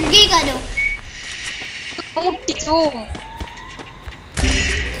എന്ന് സുഖിക്കാരോ.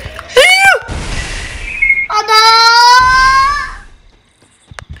 അതാ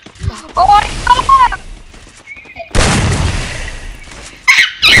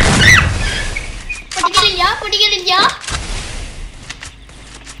പൊടിക്കലില്ല.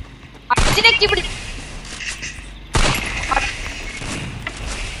 അച്ഛനൊക്കെ പിടി.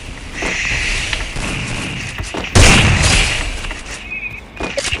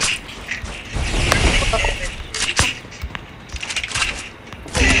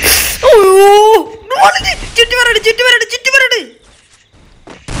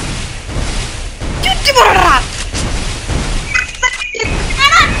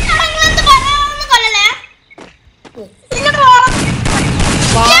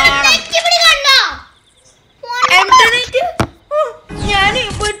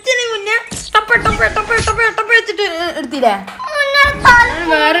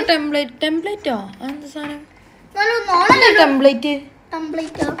 വേറെ ടെംപ്ലേറ്റോ എന്ത് സാധനം? ടെംപ്ലേറ്റ്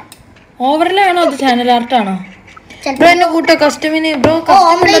ഓവറിലാണോ? അത് ചാനൽ ആർട്ടാണോ? ബ്രോ എന്നെ കൂട്ടോ കസ്റ്റമിന്. ബ്രോ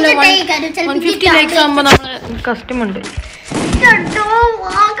കസ്റ്റം ഉണ്ടല്ലോ. 150 ലൈക്സ് ആകുമ്പോ നമ്മള് കസ്റ്റം ഉണ്ട്.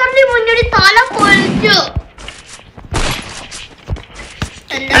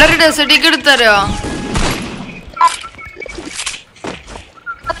 ഒരു ഡെസേർട്ടിക്ക് എടുത്തരോ?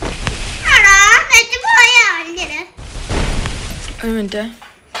 ഒരു മിനിറ്റ്.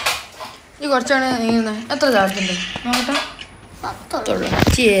 ഇത് കുറച്ചാണ് നീങ്ങുന്നത്. എത്ര ചാർജ് ഉണ്ട് നോക്കട്ടെ.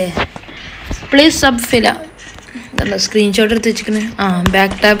 Please sub Fila. ഇതല്ല സ്ക്രീൻഷോട്ട് എടുത്ത് വെച്ചിരിക്കണ്.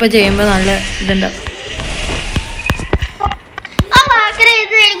 ബാക്ക് ടാപ്പ് ചെയ്യുമ്പോൾ നല്ല ഇതുണ്ടാവും.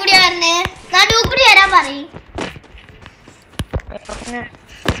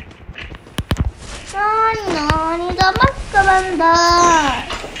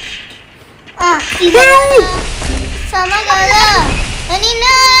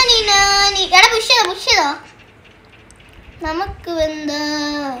 നമുക്ക് എന്താ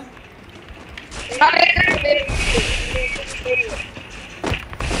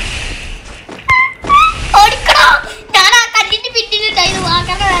ഓടിക്കണോ? ഞാൻ ആ കല്ലിന്റെ പിന്നിലിട്ടായിരുന്നു.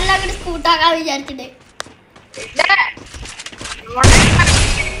 വാക്കറിനെ എല്ലാം കൂടി സ്കൂട്ടാക്കാൻ വിചാരിച്ചിട്ട്.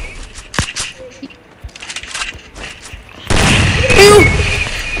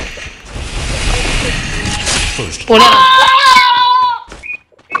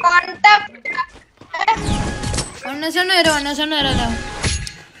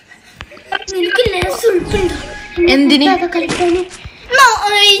 എന്തിന്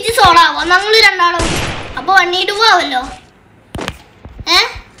സോളാവോ? ഞങ്ങള് രണ്ടാളും അപ്പൊ 1 പോവല്ലോ.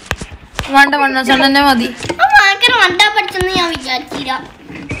 വേണ്ട തന്നെ മതി. ഭയങ്കര വണ്ടാ പഠിച്ചെന്ന് ഞാൻ വിചാരിച്ചില്ല.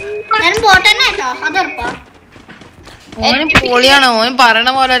 ഞാൻ പോട്ടെന്നെ കേട്ടോ. അതുറപ്പാ. ഓന് പൊളിയാണ്. ഓൻ പറയണ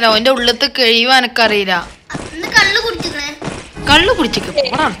പോലെ അല്ല. ഓന്റെ ഉള്ളത്ത് കഴിയുവാൻ എനക്കറിയില്ല. കള്ളു കുടിച്ചിട്ട്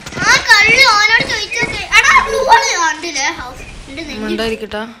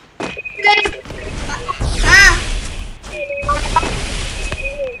ഉണ്ടായിരിക്കട്ടാ.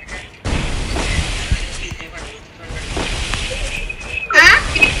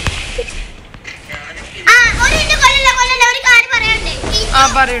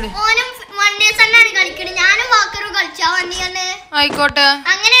 ആയിക്കോട്ടെ.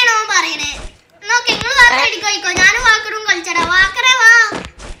 അങ്ങനെയാണോ പറയണേ?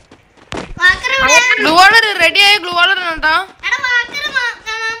 റെഡി ആയ ഗ്ലൂ വാളർ ഉണ്ടോ?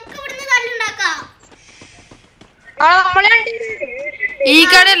 ഈ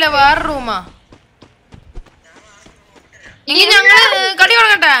കടയല്ലേ വേറെ റൂമാ? ഇനി ഞങ്ങള് കടി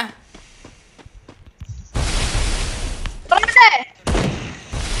കൊടുക്കട്ടെ.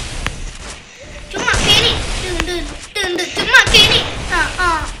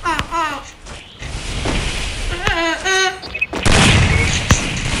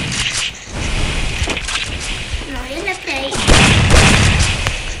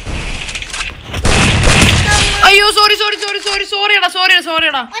 അയ്യോ സോറി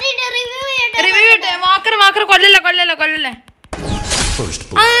സോറിയടാ. റിവ്യൂ ചെയ്യട്ടെ. വാക്കർ കൊല്ലല്ലേ.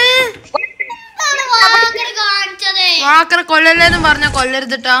 വാക്കർ കൊല്ലല്ലേന്ന് പറഞ്ഞ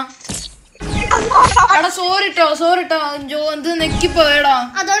കൊല്ലരുതിട്ടാ. എടാ സോറിട്ടോ എന്ത് നെക്കിപ്പോയടാ.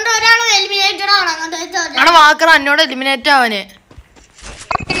 എടാ വാക്കർ എന്നോട് എലിമിനേറ്റ് ആവന്.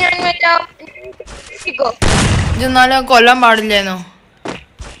 ഇതെന്നാലും കൊല്ലാൻ പാടില്ലേന്നോ?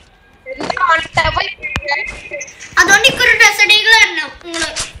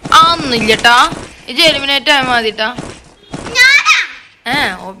 ആന്നില്ലട്ടാ. ഇത് എലിമിനേറ്റ് ആയ മതിട്ടാ.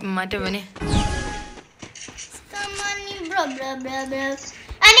 മറ്റവന്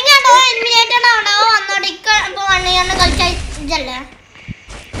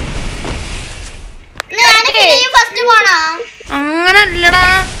അങ്ങനല്ലടാ.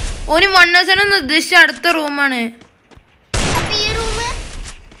 ഓന് മണ്ണസനൊന്ന് ഉദ്ദേശിച്ച അടുത്ത റൂമാണ്.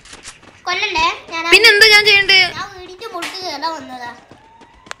 പിന്നെന്താ ഞാൻ ചെയ്യണ്ടേ?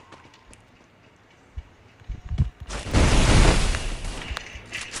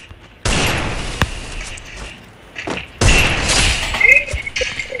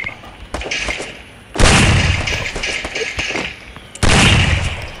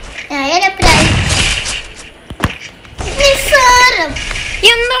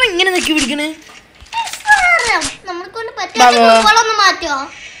 എന്താണ് ഇങ്ങനെ നെക്കി പിടിക്കണേ? മാറ്റോ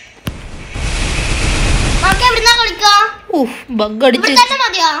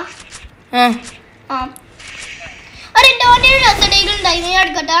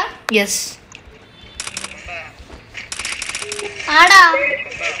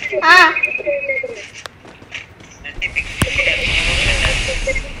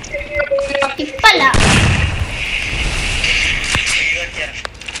ഇപ്പല്ല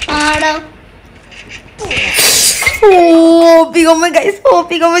ആടോ.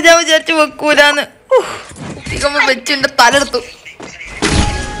 ഞാൻ വിചാരിച്ചു വെക്കൂലെന്ന്. വെച്ചിന്റെ തലെടുത്തു.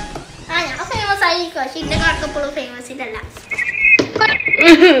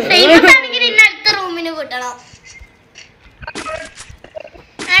 അടുത്ത റൂമിന് കിട്ടണം.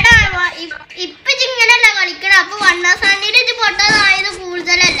 എടാ ഇപ്പൊ ഇങ്ങനല്ല കളിക്കണം. അപ്പൊ വണ്ണാസാണ്ടിയുടെ ഇത് പൊട്ടതായത്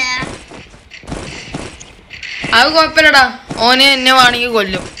കൂടുതലല്ലേ? അത് കൊഴപ്പില്ലടാ. ഓനെ എന്നെ വേണമെങ്കിൽ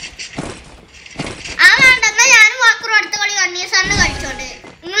കൊല്ലും.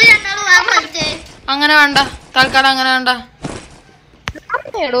 അങ്ങനെ വേണ്ട. തൽക്കാലം അങ്ങനെ വേണ്ട.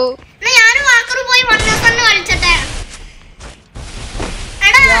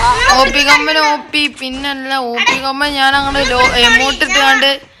 പിന്നല്ല ഓപ്പികമ്മ ഞാൻ അങ്ങനെ എമൗണ്ട് ഇട്ടാണ്ട്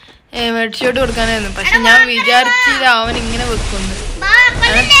ഹെഡ്ഷോട്ട് കൊടുക്കാനായിരുന്നു. പക്ഷെ ഞാൻ വിചാരിച്ചില്ല അവൻ ഇങ്ങനെ വെക്കുന്നു.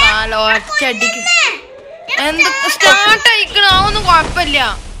 ഒറ്റയടിക്ക് എന്ത് സ്റ്റാർട്ട് ആയിക്കണ. അതൊന്നും കുഴപ്പമില്ല.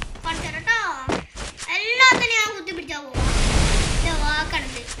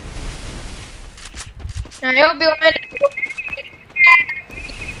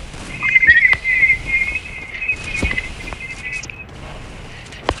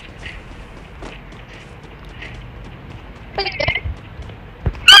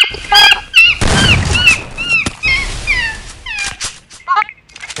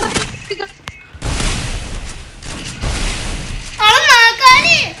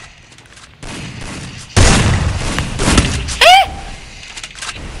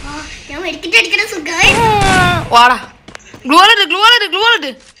 വാടാ ഗ്ലൂ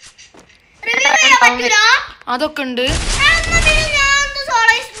അതൊക്കെ ഉണ്ട്.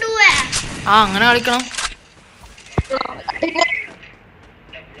 അങ്ങനെ കളിക്കണം.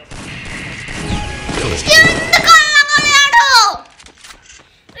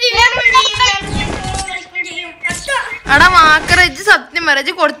 എടാ വാക്കറ ഇജ്ജ് സത്യം പറ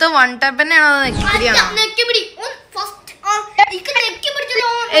ഇജ്ജ് കൊടുത്ത വൺ ടാപ്പ് തന്നെയാണോ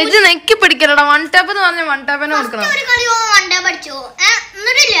ഇജ്ജ് നെക്കി പിടിക്കലടാ വൺ ടാപ്പ് എന്ന് പറഞ്ഞ വൺ ടാപ്പ് തന്നെ കൊടുക്കണം.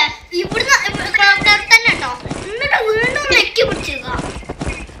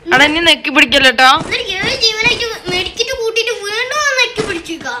 എടാ ഇനി നെക്കി പിടിക്കല്ലേട്ടോ.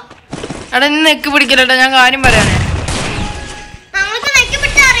 എടാ ഇനി നെക്കി പിടിക്കല്ലേട്ടോ, ഞാൻ കാര്യം പറയാനേ.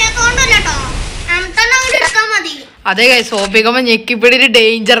 അതെ സോപ്പിക്കുമ്പോ ഞെക്കിപ്പിടി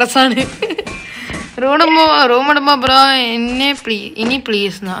ഡേഞ്ചറസ് ആണ്. റൂം ഇടുമ്പോ ബ്രോ എന്നെ ഇനി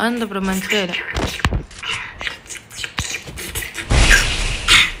പ്ലീസ് എന്താ ബ്രോ മനസ്സിലായില്ല.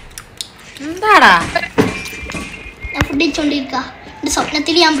 എന്താടാ ഞാൻ ഫുഡ് കഴിച്ചോണ്ടിരിക്ക. എന്റെ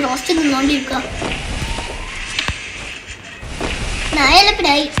സ്വപ്നത്തിൽ ഞാൻ ബ്രോസ്റ്റ് തിന്നോണ്ടിരിക്ക.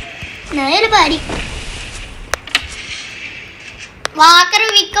 നായലപ്പാടി വാക്കർ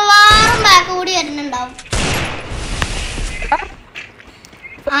മിക്കവാറും ബാക്ക് കൂടി വരുന്നുണ്ടാവും.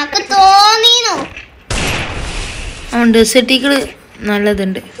 ആക്ക് തോന്നീനോ ഡെസേർട്ടികള്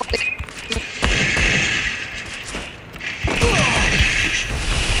നല്ലതുണ്ട്.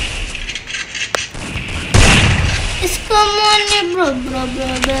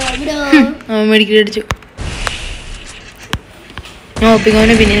 മെഡിക്കൽ അടിച്ചു. ഞാൻ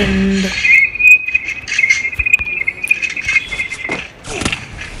ഒപ്പിക്കോനെ പിന്നെ ഉണ്ട്.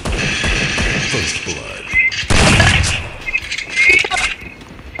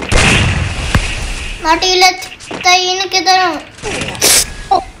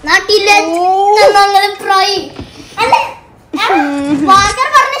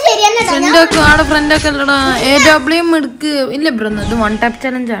 ഇല്ല ബ്രോ ഇത് വൺ ടാപ്പ്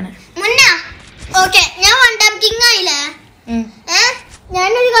ചലഞ്ച് ആണ്. ഞാൻ വൺ ടാപ്പ് കിങ് ആയില്ലേ.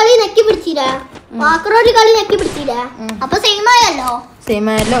 ഞാനൊരു കളി നെക്കി പിടിച്ചില്ല, വാക്കറൊരു കളി നെക്കി പിടിച്ചില്ല. അപ്പൊ സെയിം ആയല്ലോ.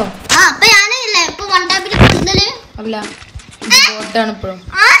 അപ്പൊ ഞാനല്ലേ ഇപ്പൊ വൺ ടാപ്പിൽ കൂടുതല് അല്ല ഇപ്പോഴും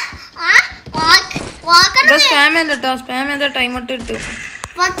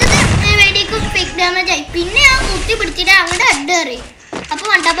പിന്നെ ഞാൻ കുത്തി പിടിച്ചിട്ട് അങ്ങോട്ട് ഹെഡ് കയറി. അപ്പൊ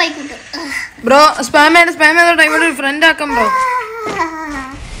വൺ ടാപ്പ് ആയിക്കോട്ടെ ബ്രോ. സ്പാം ചെയ്ത ടൈം ഫ്രണ്ട് ആക്കാം ബ്രോ.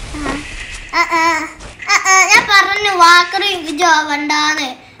 ഞാൻ പറഞ്ഞു വാക്കർ വണ്ടാന്ന്,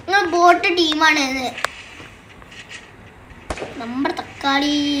 നിങ്ങൾ ബോട്ട് ടീമാണ്. നമ്മുടെ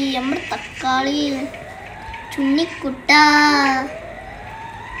തക്കാളി ചുണ്ണിക്കുട്ട.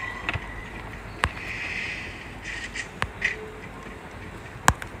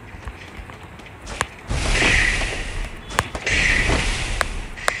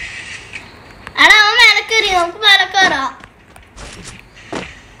 എടാ അവൻ മേലക്കേറി, നമുക്ക് മേലക്കേറാ.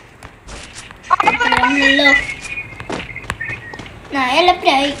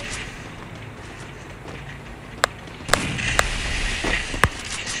 നായലപ്പരായി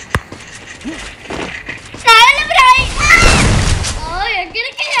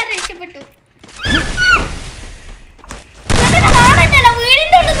എങ്ങനെയൊക്കെ ഞാൻ രക്ഷപ്പെട്ടു.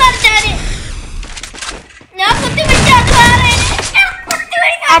 വീടിന്റെ ഉള്ളിൽ കാണിച്ചാല് ഞാൻ കുത്തി പിടിച്ച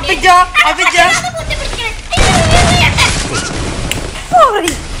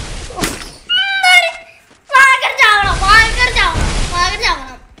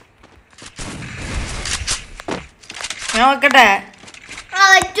ഞാൻ നോക്കട്ടെ.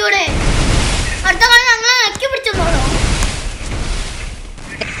 വെച്ചൂടെ അടുത്ത കളി ഞങ്ങളെ നെക്കി പിടിച്ചോളൂ.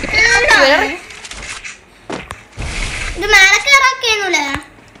 ഇത് മേലെ കയറാക്കിയെന്നൂലേ.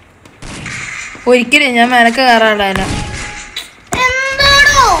 ഒരിക്കലും ഞാൻ മേലക്ക് കയറാറില്ല.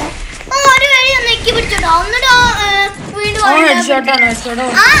 എന്താടോ ഒരു വഴി നെക്കി പിടിച്ചോട്ടോ. എന്നിട്ടോ വീണ്ടും ഒന്ന്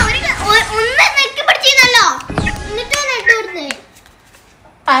നെക്കി പിടിച്ചല്ലോ. എന്നിട്ട് നെട്ട് കൊടുത്തേ.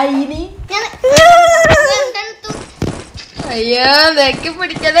 അയ്യോ നെക്കി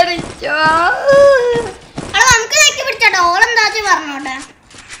പിടിക്കലോ. നമുക്ക് നെക്കി പിടിച്ചോട്ടോ. ഓളെന്താ പറഞ്ഞോട്ടെ.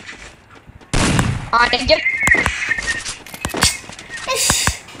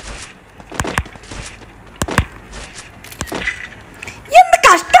 എന്ത്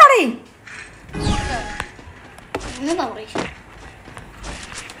കഷ്ടാണേ.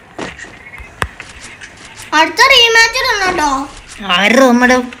 അടുത്ത റീമാച്ച് ഇടണോട്ടോ. ആര്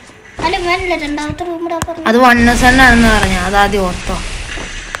റൂമിടും? അല്ല വേണ്ട, രണ്ടാമത്തെ റൂമിടാ. അത് 1 ആണെന്ന് പറഞ്ഞ അതാദ്യം ഓർത്തോ.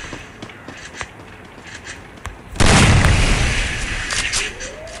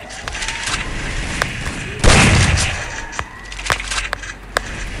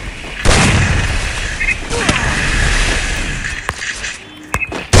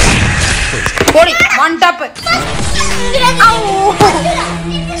 One tap.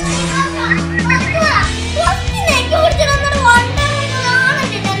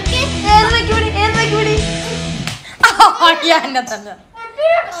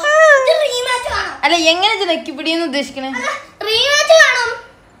 റീമാച്ച് കാണാം. അല്ല എങ്ങനെ നെക്കി പിടിയെന്ന് ഉദ്ദേശിക്കണേ? റീമാച്ച് വേണം.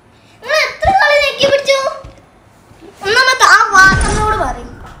 നിങ്ങൾ എത്ര കളി നെക്കി പിടിച്ചു? ഒന്നാമത്തെ ആ വാക്കറിനോട്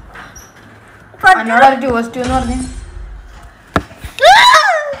പറയും. എന്നോട് ഒരു ടൂസ്റ്റ് എന്ന് പറഞ്ഞു.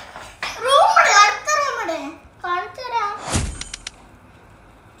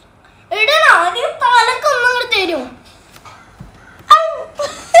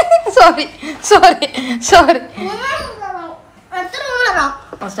 സോറി സോറി സോറി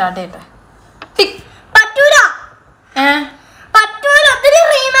സ്റ്റാർട്ട് ചെയ്യട്ടെ. പറ്റൂല പറ്റൂല.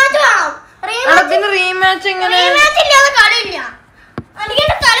 പിന്നെ റീമാച്ച് എങ്ങനെ? ഇല്ലാതെ കളിയില്ല. അല്ലെങ്കിൽ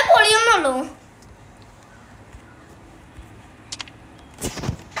എന്റെ തല പൊളിയുന്നുള്ളൂ.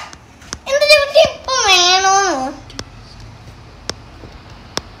 എന്ത് ചുറ്റി ഇപ്പൊ വേണോ?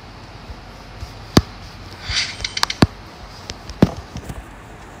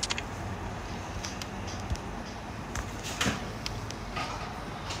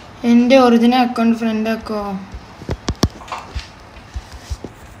 എന്റെ ഒറിജിനൽ അക്കൗണ്ട് ഫ്രണ്ട് ആക്കോ?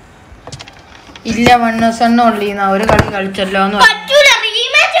 ഇല്ല, 1 ദിവസം ഉള്ളിന്ന് ഒരു കളി കളിച്ചല്ലോ.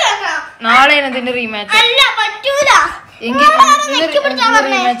 നാളെ ഇതിന്റെ റീമാച്ച്.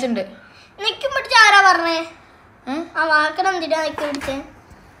 റീമാച്ച് ഉണ്ട്.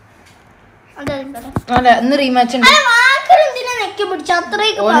 അല്ല ഇന്ന് റീമാച്ച് ഉണ്ട്.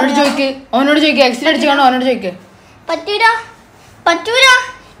 ഓനോട് ചോദിക്ക് എക്സിൽ അടിച്ചാണോ? ഓനോട് ചോദിക്ക്. പറ്റൂല പറ്റൂല.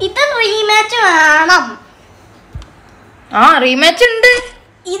 ഇത് റീമാച്ച് വേണം. ആ റീമാച്ച് ഉണ്ട്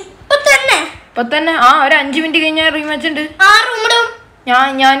ഇപ്പൊ തന്നെ. ആ ഒരു 5 മിനിറ്റ് കഴിഞ്ഞാൽ റീമാച്ച് ഉണ്ട്.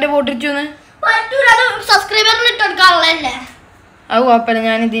 ഞാൻ എന്റെ വോട്ടിച്ചു. അത് കുഴപ്പമില്ല,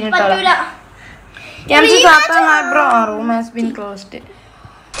 ഞാൻ ഇതിനിട്ടോളാം.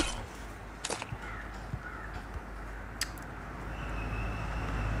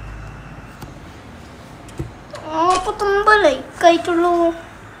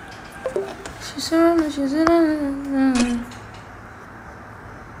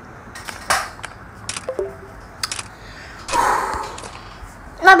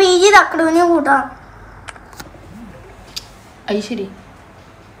 ബീജി തക്കടുവിന് കൂട്ടാം. ശരി.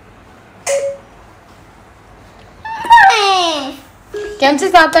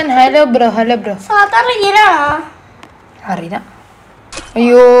 Hello bro. Hello bro. അറിയില്ല.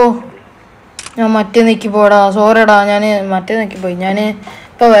 അയ്യോ ഞാൻ മറ്റേ നിക്കി പോടാ. സോറിടാ, ഞാൻ മറ്റേ നിക്കി പോയി. ഞാൻ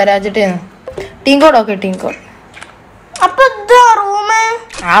ഇപ്പൊ വരാച്ചിട്ടേന്ന്. Team code okay. Team code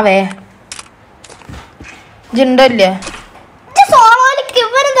ആവേ ജിണ്ടോ ഇല്ലേ?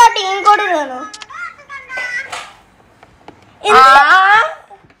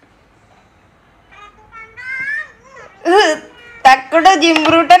 തക്കുട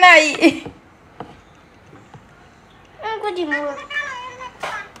ജിംബ്രൂട്ടനായി.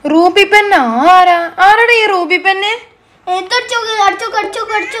 റൂബി പെന്നോ? ആരാടെ ഈ റൂബി പെന്ന്?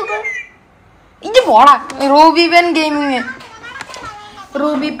 ഇത് പോടാ. Ruby pen gaming.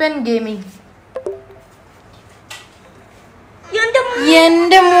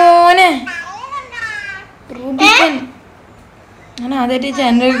 എന്റെ മോനെ റൂബി പെൻ. ഞാൻ ആദ്യമായിട്ട്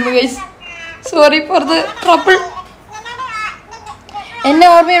channel. Sorry for the trouble. എന്നെ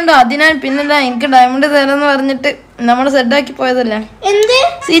ഓർമ്മയുണ്ടോ? അതിനാൽ പിന്നെന്താ എനിക്ക് ഡയമണ്ട് തരാന്ന് പറഞ്ഞിട്ട് നമ്മൾ സെറ്റാക്കി പോയതല്ലേ.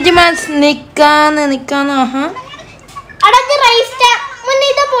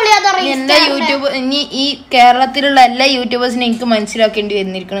 എല്ലാ യൂട്യൂബ് ഇനി ഈ കേരളത്തിലുള്ള എല്ലാ യൂട്യൂബേഴ്സിനെ എനിക്ക് മനസ്സിലാക്കേണ്ടി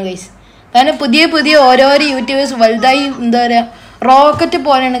വന്നിരിക്കണം ഗൈസ്. കാരണം പുതിയ പുതിയ ഓരോരോ യൂട്യൂബേഴ്സ് വലുതായി എന്താ പറയാ റോക്കറ്റ്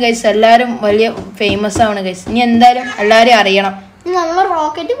പോലെയാണ് ഗൈസ്. എല്ലാരും വലിയ ഫേമസ് ആണ് ഗൈസ്. ഇനി എന്തായാലും എല്ലാരും അറിയണം.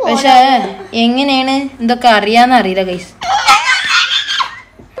 പക്ഷെ എങ്ങനെയാണ് ഇതൊക്കെ അറിയാന്ന് അറിയില്ല guys.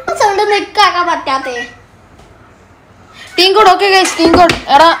 Team code okay guys. Team code.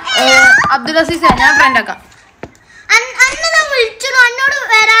 എടാ അബ്ദുൽ അസീസ് ഞാൻ ഫ്രണ്ട് ആക്കാം.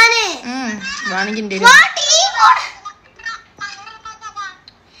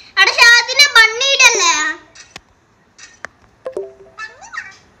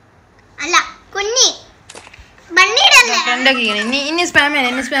 ഇനി സ്പാം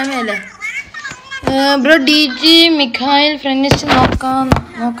ചെയ്യല്ലേ ബ്രോ? DG Mikhail front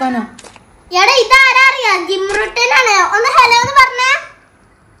നോക്കാനോ?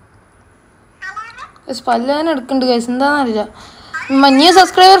 പല്ലാൻ എടുക്കുന്നുണ്ട് ഗൈസ്. എന്താന്നറിയില്ല. New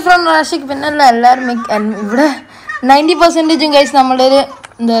subscriber from Rashik. പിന്നല്ല എല്ലാവരും ഇവിടെ 90% ഗൈസ് നമ്മളുടെ ഒരു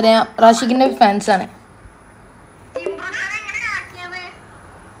എന്താ പറയാ റാഷിക്കിന്റെ ഫാൻസ് ആണ്.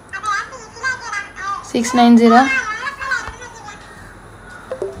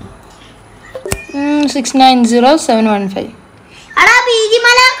 690-715.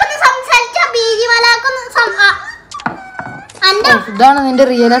 ഇതാണ് നിന്റെ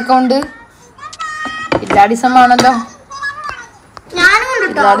റിയൽ അക്കൗണ്ട്. ഇല്ലാടിസമാണല്ലോ.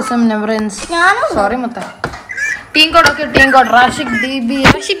 സോറി മുത്ത. ടീം കോഡ് ഒക്കെ ടീം കോഡ്. റാഷിക് ഡിബി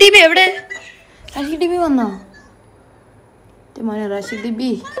എവിടെ? റാഷിക് ഡിബി വന്നോ? മോനെ റാഷിക് ഡിബി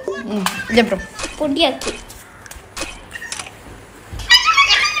ഇല്ല ബ്രോ പൊടിയാക്കി.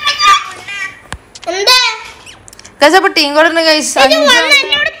 അപ്പൊ ടീം കോഡ് ഉണ്ട് ഗൈസ്. 5 1 6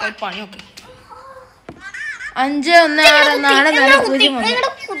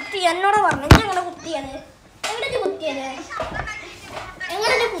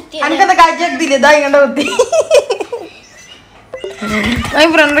 4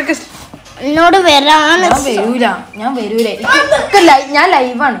 ഫ്രണ്ടൊക്കെ എന്നോട് വരാണ്. ഞാൻ വരൂല ഞാൻ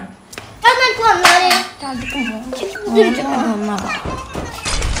ലൈവാണ്.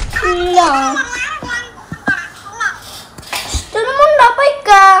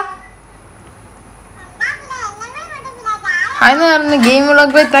 ഹായ് എന്ന് പറഞ്ഞു ഗെയിം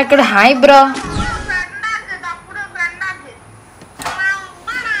വ്ളോഗ് താക്കോട്. Hi bro.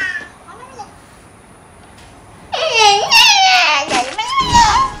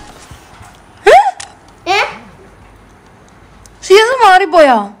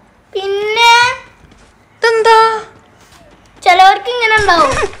 മാറിപ്പോയോ? പിന്നെ എന്താ ചിലവർക്ക് ഇങ്ങനെ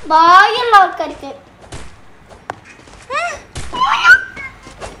ഉണ്ടാവും, ഭാഗ്യമുള്ള ആൾക്കാർക്ക്.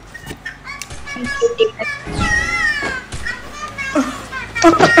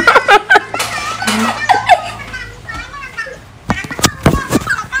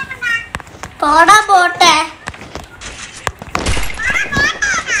 പോടാ പോട്ടെ.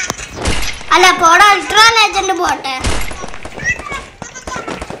 അല്ല പോടാ അൾട്രാ ലെജൻഡ് പോട്ടെ.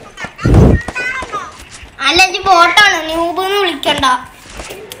 അല്ല ഇത് ബോട്ടാണ്, ന്യൂബെന്ന് വിളിക്കണ്ട.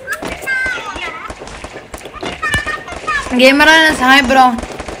 ഗെയിമറാണ്. Hi bro.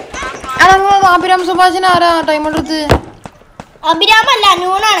 അഭിരാം സുഭാഷിന് ആരാ ടൈം എടുത്ത്? അഭിരാമല്ല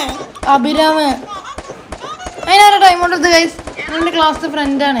ന്യൂണാണ്. അഭിരാമ് അതിനാരാ ടൈം എടുത്ത് ഗൈസ്? എന്റെ ക്ലാസ്സിലെ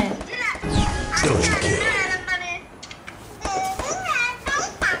ഫ്രണ്ടാണ്.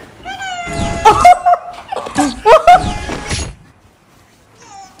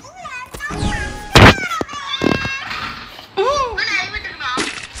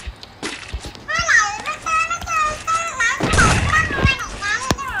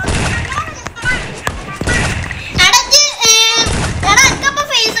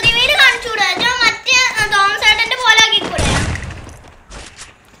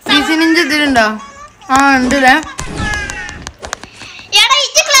 ഇതിലുണ്ടോ? ആ ഉണ്ടല്ലേ.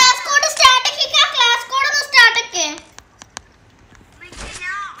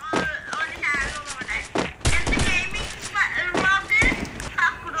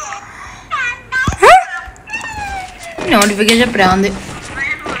 നോട്ടിഫിക്കേഷൻ പ്രാന്ത്.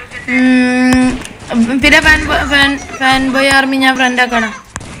 പിന്നെ ഫാൻ ബോയ് ആർമി ഞാൻ ഫ്രണ്ട് ആക്കണം.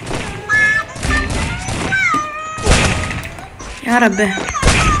 യാ റബ്ബേ.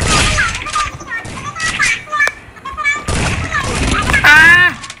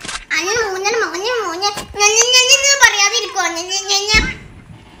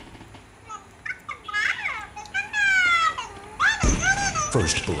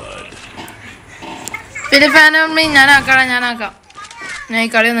 പിന്നെ ഫാൻ ആർമി ഞാനാക്കാം. ഞാൻ ഈ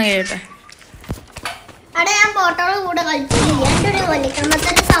കളി ഒന്ന് കഴിയട്ടെ. അവിടെ ഞാൻ ഫോട്ടോയുടെ കൂടെ കളിച്ചില്ല. എൻ്റെ ഒരു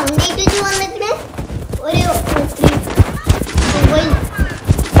വലിക്കമ്പത്തെ സൗണ്ട് കേട്ടിട്ട് വന്നിട്ട് ഒരു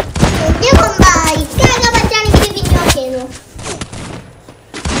പറ്റാണെങ്കിൽ പിന്നെ ഓക്കെയായിരുന്നു.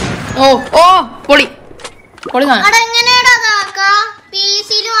 ഓ പൊളി പൊളി. അതെങ്ങനെയാടാ കാക്ക?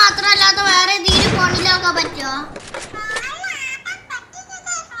 PC-യിൽ മാത്രമല്ലാത്ത വേറെ ഏതെങ്കിലും ഫോണിലൊക്കെ പറ്റുമോ?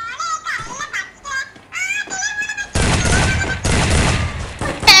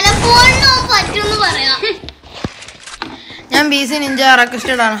 ടെലഫോണിനോ പറ്റുമെന്ന് പറയാം. ഞാൻ BC നിഞ്ച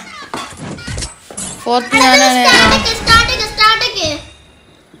റെക്വസ്റ്റഡ് ആണ്. ഫോർത്ത് ഞാനാണ്.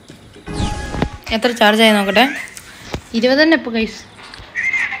 എത്ര ചാർജ് ആയി നോക്കട്ടെ. 20 തന്നെ ഇപ്പൊ ഗൈസ്.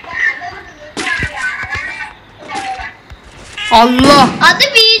 അല്ലോ അത്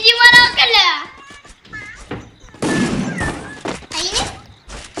ബീജിമാനൊക്കെയല്ലേ?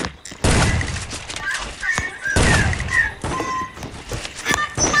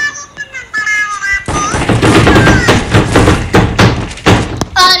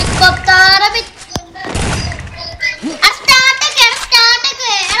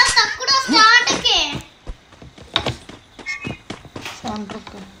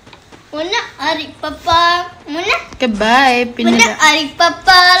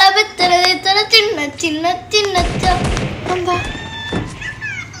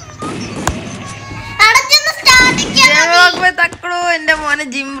 എന്റെ മോനെ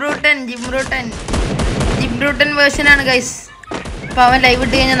ജിംറൂട്ടൻ വേർഷൻ ആണ് ഗൈസ്. അപ്പൊ അവൻ ലൈവ്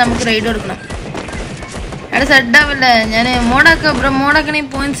ഇട്ട് കഴിഞ്ഞാൽ നമുക്ക് റൈഡ് കൊടുക്കണം. അവിടെ സെറ്റ് ആവല്ലേ ഞാൻ മോഡാക്ക ബ്രോ മോഡാക്കണ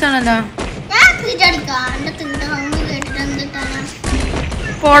പോയിന്റ്സ് ആണല്ലോ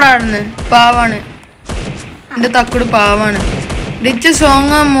പോടാടുന്ന് പാവാണ് എന്റെ തക്കുട് പാവാണ് റിച്ച്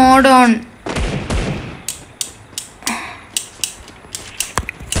സോങ് മോഡ് ഓൺ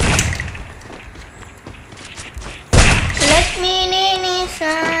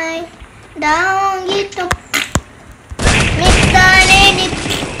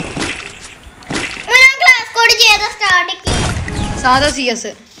സാധാ CS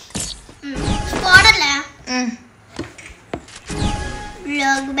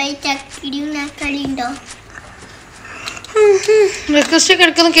റിക്വസ്റ്റ്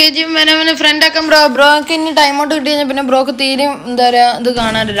കിടക്കുന്ന KGM വരാൻ ഫ്രണ്ട് ആക്കാൻ ബ്രോക്ക് ഇനി ടൈം ഔട്ട് കിട്ടി കഴിഞ്ഞാൽ പിന്നെ ബ്രോക്ക് തീരെ എന്താ പറയാ ഇത്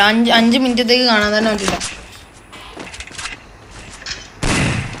കാണാറില്ല 5 മിനിറ്റത്തേക്ക് കാണാൻ തന്നെ പറ്റില്ല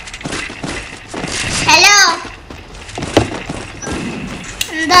ഹലോ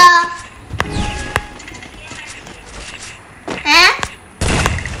എന്താ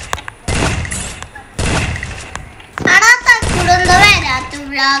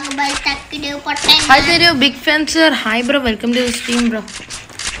big fan sir hi bro welcome to stream bro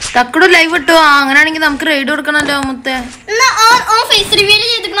Thakkudu live ഇട്ടോ അങ്ങനെയാണെങ്കിൽ നമുക്ക് റൈഡ് കൊടുക്കണല്ലോ മുത്തേ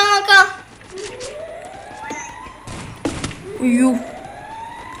അയ്യോ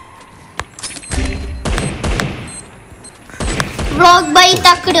vlog by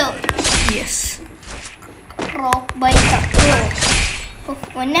Thakkudu yes vlog by Thakkudu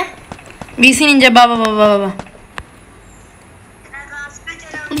ഒന്നെ BC Ninja Baba Baba Baba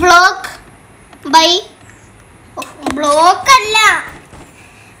vlog by block അല്ല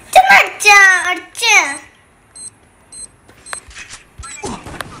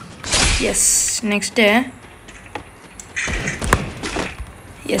യെസ് നെക്സ്റ്റ്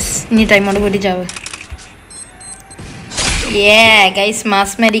യെസ് ഇനി ടൈമോട് പോയിട്ട് ചാവ് ഗൈസ്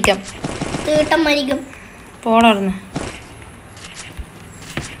മാസ്മരിക്കം തീട്ടം മരിക്കും പോടാർന്ന്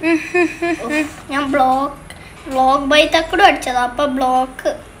ഞാൻ വ്ലോഗ് ബൈ തക്കുടു അടിച്ചതാ അപ്പൊ ബ്ലോക്ക്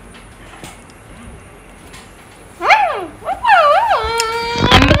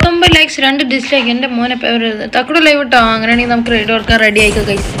 59 ലൈക്സ് 2 ഡിസ്ലൈക്ക് എൻ്റെ മോനെ തക്കുടു ലൈവ് ഇട്ടോ അങ്ങനെയാണെങ്കിൽ നമുക്ക് റൈഡ് കൊടുക്കാൻ റെഡി ആയിക്കോ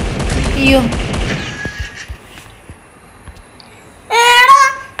ഗൈസ് അയ്യോ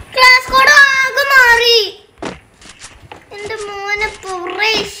ക്ലാസ് കോഡ് ആകെ മാറി എന്റെ മോനെ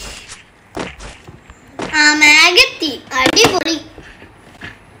മാഗത്തി അടിപൊളി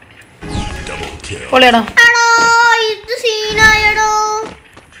പൊളിയടാ ഇത് സീനായടോ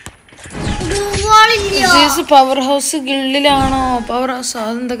പവർ ഹൗസ് ഗിൽഡിലാണോ പവർ ഹൗസ്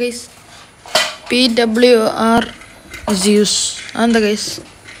അതെന്താ ഗൈസ് PWR ജ്യൂസ് അതെന്താ ഗൈസ്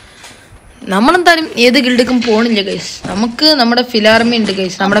നമ്മളെന്തായാലും ഏത് ഗിൽഡിക്കും പോണില്ല ഗൈസ് നമുക്ക് നമ്മുടെ ഫിലാർമി ഉണ്ട്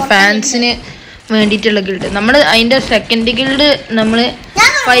ഗൈസ് നമ്മുടെ ഫാൻസിന് വേണ്ടിയിട്ടുള്ള ഗിൽഡ് നമ്മൾ അതിൻ്റെ സെക്കൻഡ് ഗിൽഡ് നമ്മൾ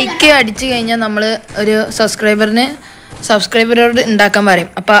 5K അടിച്ചു കഴിഞ്ഞാൽ നമ്മൾ ഒരു സബ്സ്ക്രൈബറോട് ഉണ്ടാക്കാൻ പറയും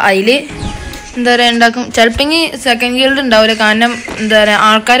അപ്പോൾ അതിൽ എന്താ പറയുക ഉണ്ടാക്കും ചിലപ്പോൾ സെക്കൻഡ് ഗിൽഡ് ഉണ്ടാവില്ല കാരണം എന്താ പറയുക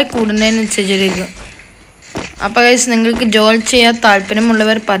ആൾക്കാർ കൂടുന്നതിനനുസരിച്ചിരിക്കും അപ്പോൾ ഗൈസ് നിങ്ങൾക്ക് ജോയിൻ ചെയ്യാൻ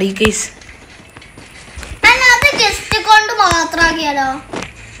താല്പര്യമുള്ളവർ പറയും ഗൈസ് കൊണ്ട് മാത്രാക്കിയാലോ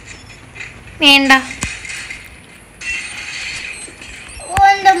വേണ്ട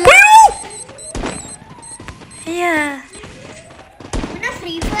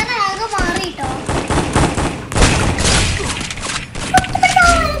ഫ്രീ ഫയർ ആകെ മാറിട്ടോ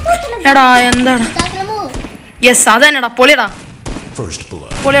എടാ എന്താണ് യെസ് അതന്നെടാ പൊളിയടാ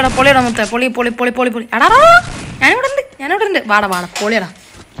പൊളിയടാ മുത്തേ പൊളി എടാ ഞാനിവിടെ ഉണ്ട് വാടാ പൊളിയടാ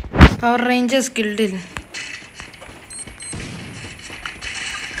പവർ റേഞ്ചേഴ്സ് ഗിൽഡിൽ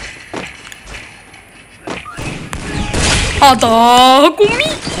അതാ കുമ്മി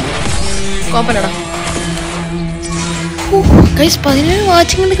കോപ്പലടാ ഗൈസ് 17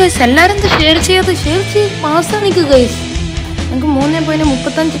 വാച്ചിങ് ഉണ്ട് ഗൈസ് എല്ലാവരും എന്താ ഷെയർ ചെയ്ത് മാസം നിൽക്കുക ഗൈസ് നമുക്ക്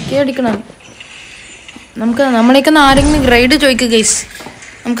 3.35K അടിക്കണം നമുക്ക് നമ്മളേക്ക് ആരെങ്കിലും റൈഡ് ചോദിക്കുക ഗൈസ്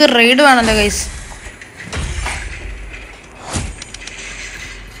നമുക്ക് റൈഡ് വേണമല്ലോ ഗൈസ്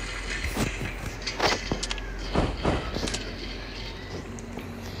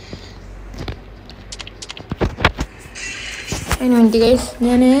ഒരു മിനിറ്റ് ഗൈസ്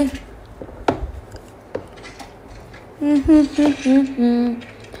ഞാൻ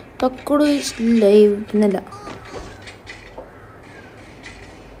തക്കുടു ലൈവ് ഇന്നല്ല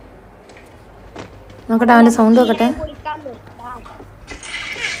നോക്കട്ടെ അവൻ്റെ സൗണ്ട് നോക്കട്ടെ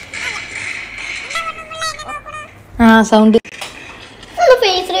ആ സൗണ്ട്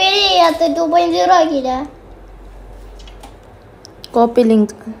കോപ്പി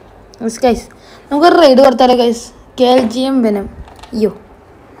ലിങ്ക് ഗൈസ് നമുക്ക് റൈഡ് കൊടുത്താലോ ഗൈസ് KLGM വെനം അയ്യോ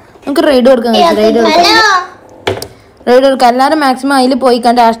നമുക്ക് റൈഡ് കൊടുക്കാം റൈഡ് കൊടുക്കാം എല്ലാവരും മാക്സിമം അതിൽ പോയി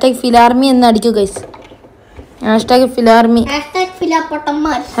കണ്ട് #ഫിലാർമി എന്ന് അടിക്കൂ ഗൈസ് #filarmy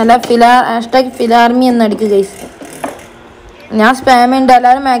അല്ല #filarmy എന്ന് അടിക്കുക ഗൈസ്. ഞാൻ സ്പാം ഉണ്ട്,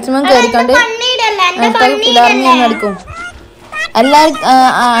 എല്ലാവരും മാക്സിമം കയറിക്കാണ്ട് #filarmy എന്ന് അടിക്കും. എല്ലാവരും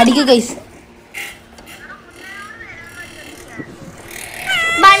അടിക്കുക ഗൈസ്.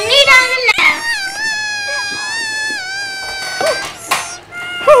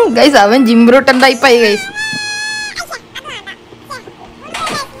 ഗൈസ് അവൻ ജിംബ്രൂട്ടൻ ടൈപ്പായി ഗൈസ്.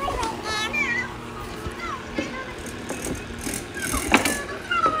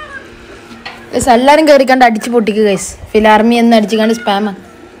 എല്ലാരും കയറിക്കാണ്ട് അടിച്ചു പൊട്ടിക്കുക ഗൈസ്. ഫിലാർമി എന്ന് അടിച്ചുകാണ്ട് സ്പാമ.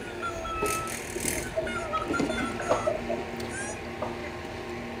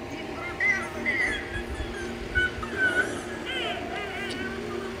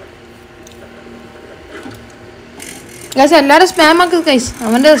 ഗൈസ് എല്ലാരും സ്പാം ആക്കുക ഗൈസ്.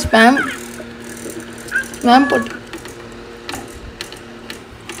 അവന്റെ സ്പാം പൊട്ടി.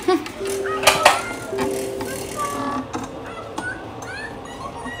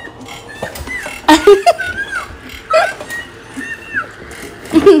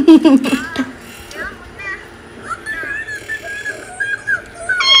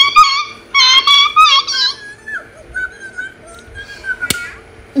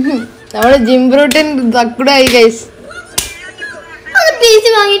 നമ്മള് ജിംബ്രൂട്ടൻ തക്കുടായി ഗൈസ്.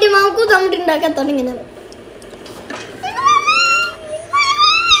 വാങ്ങിട്ട് നമുക്ക് തമ്മിട്ടുണ്ടാക്കാൻ തുടങ്ങി.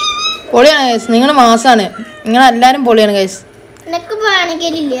 പൊളിയാണ് ഗൈസ്. നിങ്ങള് മാസാണ്, നിങ്ങൾ എല്ലാരും പൊളിയാണ് ഗൈസ്.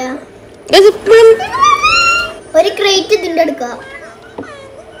 ഒരു ക്രേറ്റ് ഇതിന്റെ എടുക്കാം.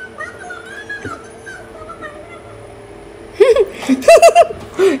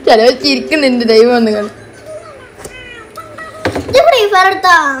 ചിലവ് ചിരിക്കുന്നുണ്ട് ദൈവം വന്ന് കാണും.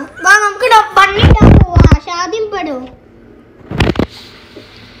 നമുക്ക് പണിട്ടാൻ പോവാ. ഷാദിം പെടും.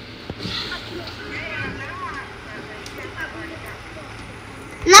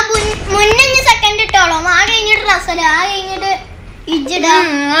 മുന്നേ സെക്കൻഡ് ഇട്ടോളൂ. ആ കഴിഞ്ഞിട്ട് ഡ്രസ്സല്ലേ, ആ കഴിഞ്ഞിട്ട് ഇജ്ജിടാ.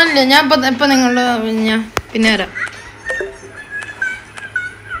 അല്ല ഞാൻ ഇപ്പൊ നിങ്ങളുടെ ഞാൻ പിന്നെ വരാം.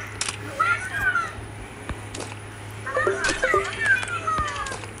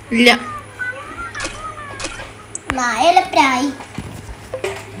 ഇല്ല നായലപ്രായി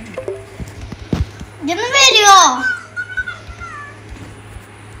ഇതൊന്നും വരുവോ?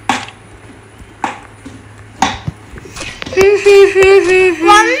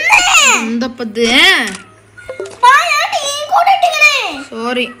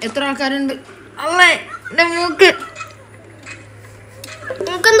 സോറി. എത്ര ആൾക്കാരുണ്ട്? അല്ലേ എന്റെ മൂക്ക്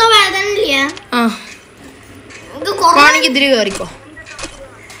എന്തോ വേദന ഇതിരി കയറിക്കോ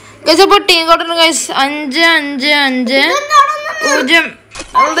ഗൈസ്. അപ്പൊ ടീംകോഡിന് ഗൈസ് 5-5-5-0.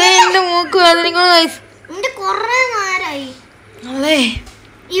 അതെ എന്റെ മൂക്ക് വേദനിക്കുന്നു ഗൈസ്. അതെ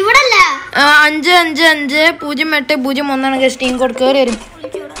 5-5-5-0-8-0-1 ഗൈസ്. ടീംകോഡ് കയറി വരും.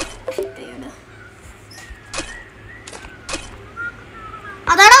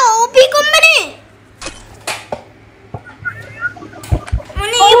 അതാടാ ഓപി കൊമ്പനി.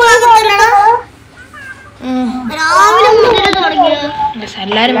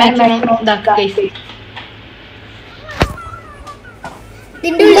 എല്ലാരും മാക്സിമം ഇതാക്കുക ഗൈസ്.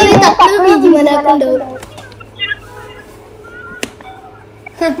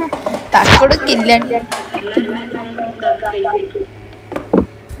 തക്കൊടുക്കില്ല.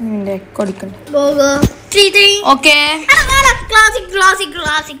 ഓക്കെ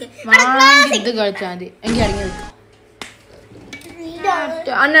ഇത് കളിച്ചാ മതി. എനിക്ക് അടങ്ങി നിൽക്കാം.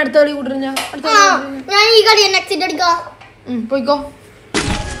 അന്ന അടുത്ത കളി കൂട്ടുന്ന പോയിക്കോ.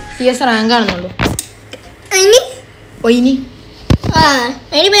 CS rank ആണെന്നുള്ളൂ.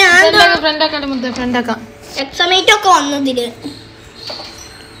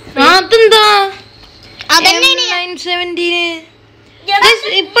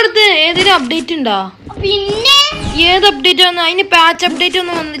 ഇപ്പഴത്തെ ഏതൊരു അപ്ഡേറ്റ് ഉണ്ടോ? പിന്നെ ഏത് അപ്ഡേറ്റ് വന്നു? അതിന് പാച്ച് അപ്ഡേറ്റ്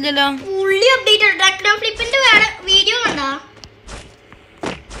ഒന്നും വന്നില്ലല്ലോ. ഫുള്ളി അപ്ഡേറ്റ് ഫ്ലിപ്പിന്റെ വേറെ വീഡിയോ കണ്ടോ?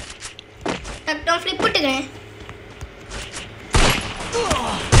 ഫ്ലിപ്പ് ഇട്ടേ.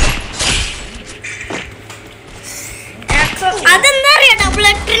 അതെന്താ അറിയാ?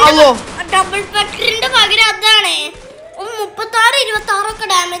 ഡബിൾ ഫാക്ടറിന്റെ പകരം അതാണ് 36-26 ഒക്കെ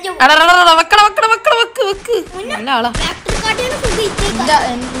ഡാമേജ്.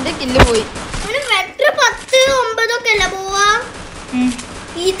 എന്റെ കില്ല് പോയി. 10-9 ഒക്കെ അല്ല പോവാ.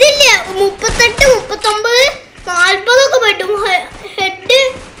 ഇതില്ല 38-39-40 ഒക്കെ പറ്റും. ഹെഡ്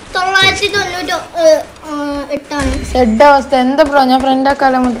 998 സെഡ് അവസ്ഥ എന്താ ബ്രോ? ഞാൻ ഫ്രണ്ട്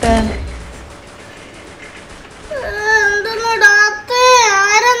ആക്കാലോ മുത്തേ.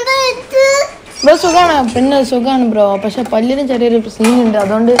 ബ്രോ സുഖാണ്, പിന്നെ സുഖാണ് ബ്രോ. പക്ഷെ പല്ലിന് ചെറിയൊരു സീനുണ്ട്,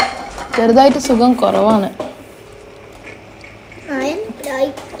 അതുകൊണ്ട് ചെറുതായിട്ട് സുഖം കുറവാണ്.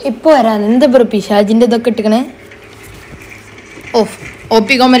 ഇപ്പൊ വരാൻ എന്താ ബ്രോ പിശാജിന്റെ ഇതൊക്കെ ഇട്ടിക്കണേ? Of OP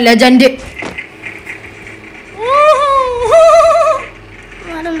കോമൻ legend.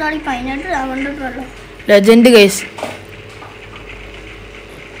 Legend guys.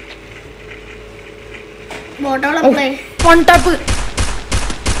 One tap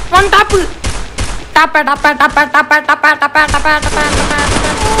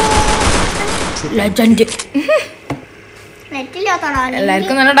legend.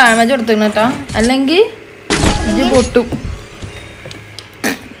 എല്ലാവർക്കും നല്ല ഡാമേജ് കൊടുത്തിരുന്നു കേട്ടോ, അല്ലെങ്കിൽ ഇത് പൊട്ടും.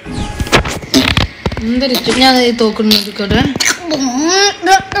 എന്തൊരു ഞാൻ തോക്കുന്നത് കേട്ടെ.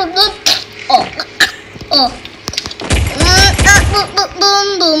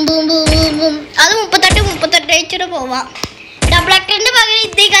 അത് 38 അയച്ചിട്ട് പോവാം. ഡബിൾ അക്കറിന്റെ പകരം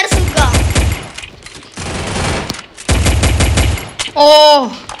ഇതേക്കാർ സുഖം. ഓ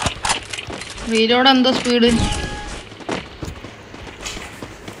റീലോഡ് എന്തോ സ്പീഡ്.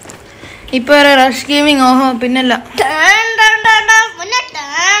 ഇപ്പൊ റഷ് ഗെയിമിങ്. ഓഹോ പിന്നല്ല.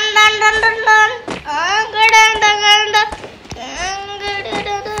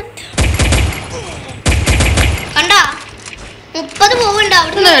 കണ്ടാ 30 പോവുണ്ട്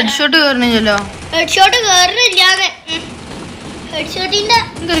അവിടെ. ഹെഡ്ഷോട്ട് കേറണില്ലല്ലോ. ഹെഡ്ഷോട്ട് കേറില്ലാതെ ഹെഡ്ഷോട്ടിന്റെ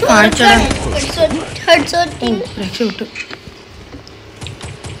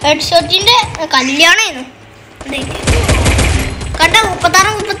ഹെഡ്ഷോട്ടിന്റെ കല്യാണമായിരുന്നു. കണ്ട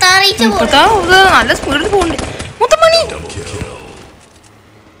 36 നല്ല സ്പീഡിൽ പോകുന്നുണ്ട്. മുത്തമണി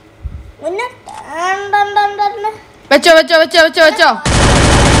വെച്ചോ വെച്ചോ വെച്ചോ വെച്ചോ വെച്ചോ.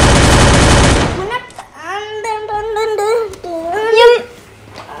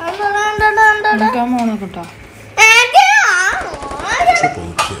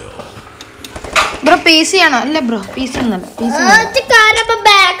 ബ്രോ PC ആണോ? അല്ല ബ്രോ PC ഒന്നല്ല.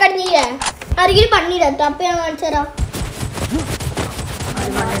 ആരെങ്കിലും പണിയില്ല. അപ്പൊ ഞാൻ കാണിച്ചു തരാം.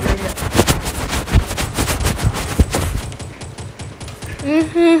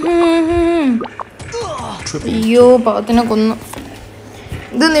 അയ്യോ പാവത്തിനെ കൊന്നു.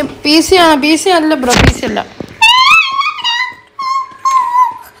 ഇത് PC ആണോ? PC അല്ല ബ്രോ, PC അല്ല.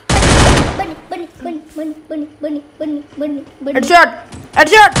 Headshot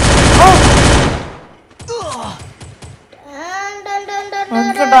headshot.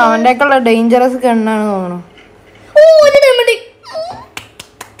 കേട്ടോ അവൻ്റെയൊക്കെയുള്ള ഡേഞ്ചറസ് ഗണ്ണാണ് തോന്നുന്നു.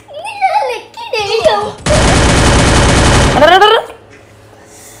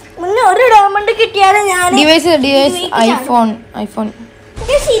 ഒരു ഡയമണ്ട് കിട്ടിയാലും ഞാൻ ഡിവൈസ് ഐഫോൺ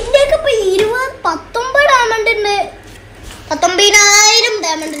 19 ഡയമണ്ട് ഉണ്ട്. 19,000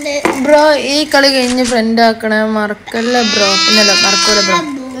 ഡയമണ്ട് ഉണ്ട് ബ്രോ. ഈ കളി കഴിഞ്ഞ് ഫ്രണ്ട് ആക്കണേ മറക്കല്ല ബ്രോ. പിന്നല്ല മറക്കൂല ബ്രോ.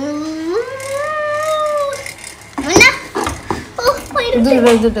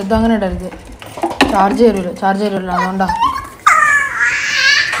 ഇത് അങ്ങനെ ഇടരുത്. ചാർജ് തരുമല്ലോ അതുകൊണ്ടാ.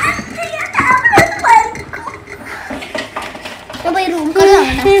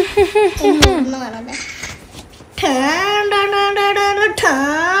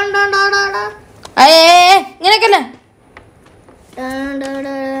 ഇങ്ങനെയൊക്കെ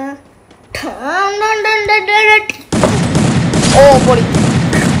ഓ പൊളി.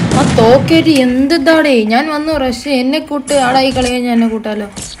 ആ തോക്കേറ്റ് എന്തിതാടേ. ഞാൻ വന്നു റഷ് എന്നെ കൂട്ട് ആളായി കളി കഴിഞ്ഞാൽ എന്നെ കൂട്ടാലോ.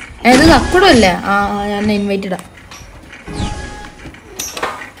 ഇത് തക്കടല്ലേ? ആ ഞാൻ ഇൻവൈറ്റ് ഇടാം.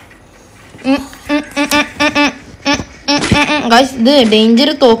 ഇത് ഡേഞ്ചർ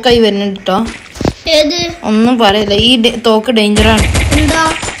തോക്കായി വരുന്നുണ്ട് കേട്ടോ. ഒന്നും പറയില്ല. ഈ തോക്ക് ഡേഞ്ചറാണ്.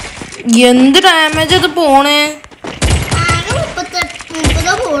 എന്ത് ഡാമേജ് അത് പോണേ.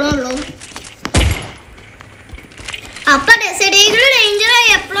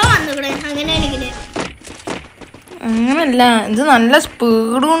 അങ്ങനല്ല, ഇത് നല്ല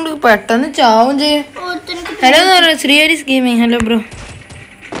സ്പീഡ് കൊണ്ട് പെട്ടെന്ന് ചാവും ചെയ്യും. Hello ശ്രീഹരിസ് gaming. Hello bro.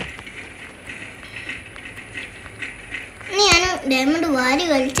 ഞാൻ ഡയമണ്ട് വാരി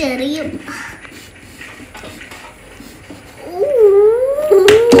കളിച്ചെറിയും.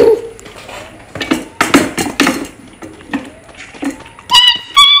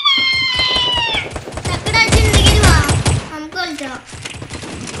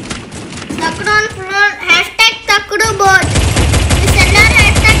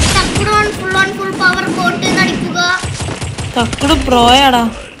 തക്കട് പ്രോയാടാ.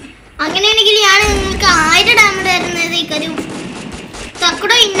 അങ്ങനെയാണെങ്കിൽ ഞാൻ നിങ്ങൾക്ക് 1000 ഡയമണ്ട് തരുന്നത്. ഈ കാര്യം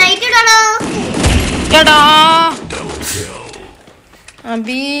തക്കടോ ഇന്നൈറ്റഡ് ആണോ എടാ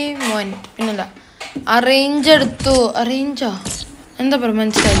അബി മോൻ. പിന്നല്ല അറേഞ്ച് എടുത്തു. അറേഞ്ചോ എന്താ പറയുക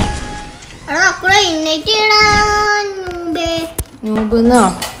മനസ്സിലായി.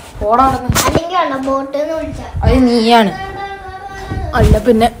 അത് നീയാണ്. അല്ല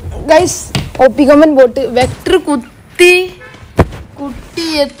പിന്നെ ഗൈസ് ഒപ്പി കമൻ ബോട്ട് വെക്ടർ കുട്ടി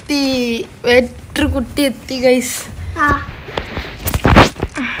എത്തി ഗൈസ്.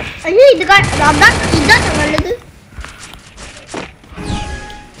 അയ്യോ ഇത് ഇതാണ് നല്ലത്.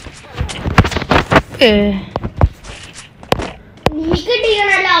 Leak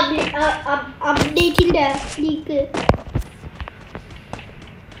ഇട്ടിരിക്കണല്ലോ അപ്ഡേറ്റിന്റെ leak.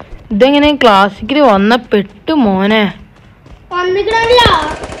 ഇതെങ്ങനെ ക്ലാസിക്കില് വന്ന പെട്ടു മോനെ. വന്നിക്കണല്ലോ.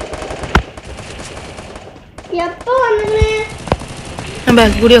 എപ്പോ വന്നിക്കണേ? ഞാൻ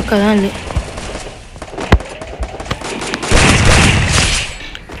ബാക്ക് കൂടി ഒക്കെ അതാണല്ലേ.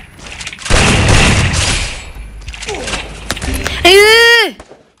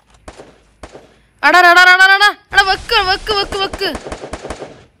 വെക്ക്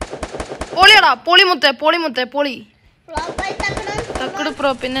പോളിയാടാ. Poly തക്കട് pro.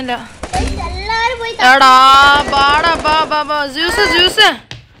 പിന്നല്ല എടാ ബാടാ ബാ ജ്യൂസ്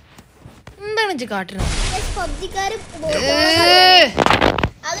എന്താണ് ഇജ്ജ് കാട്ടണത്?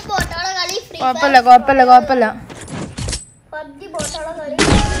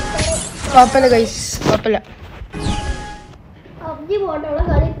 കുഴപ്പമില്ല ഗൈസ്, കുഴപ്പമില്ല.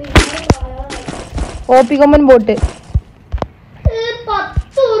 ഓപ്പി കൊമ്പൻ ബോട്ട്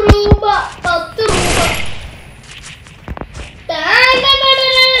 10 രൂപ.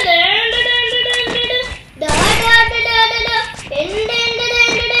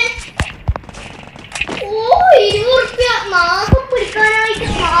 മാസം പിടിക്കാനായിട്ട്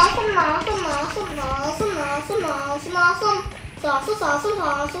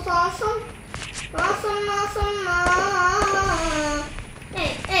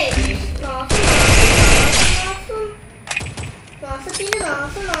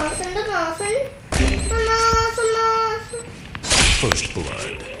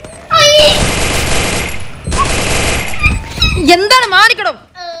എന്താണ് മാറിക്കടോ?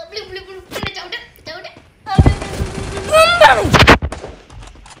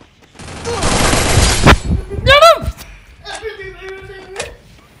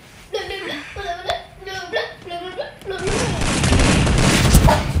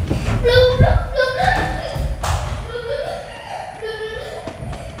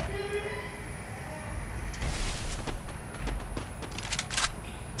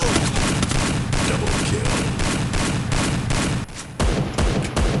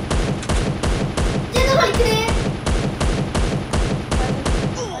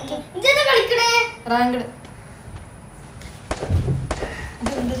 റാങ്കഡ്.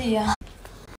 എന്താ ചെയ്യാ?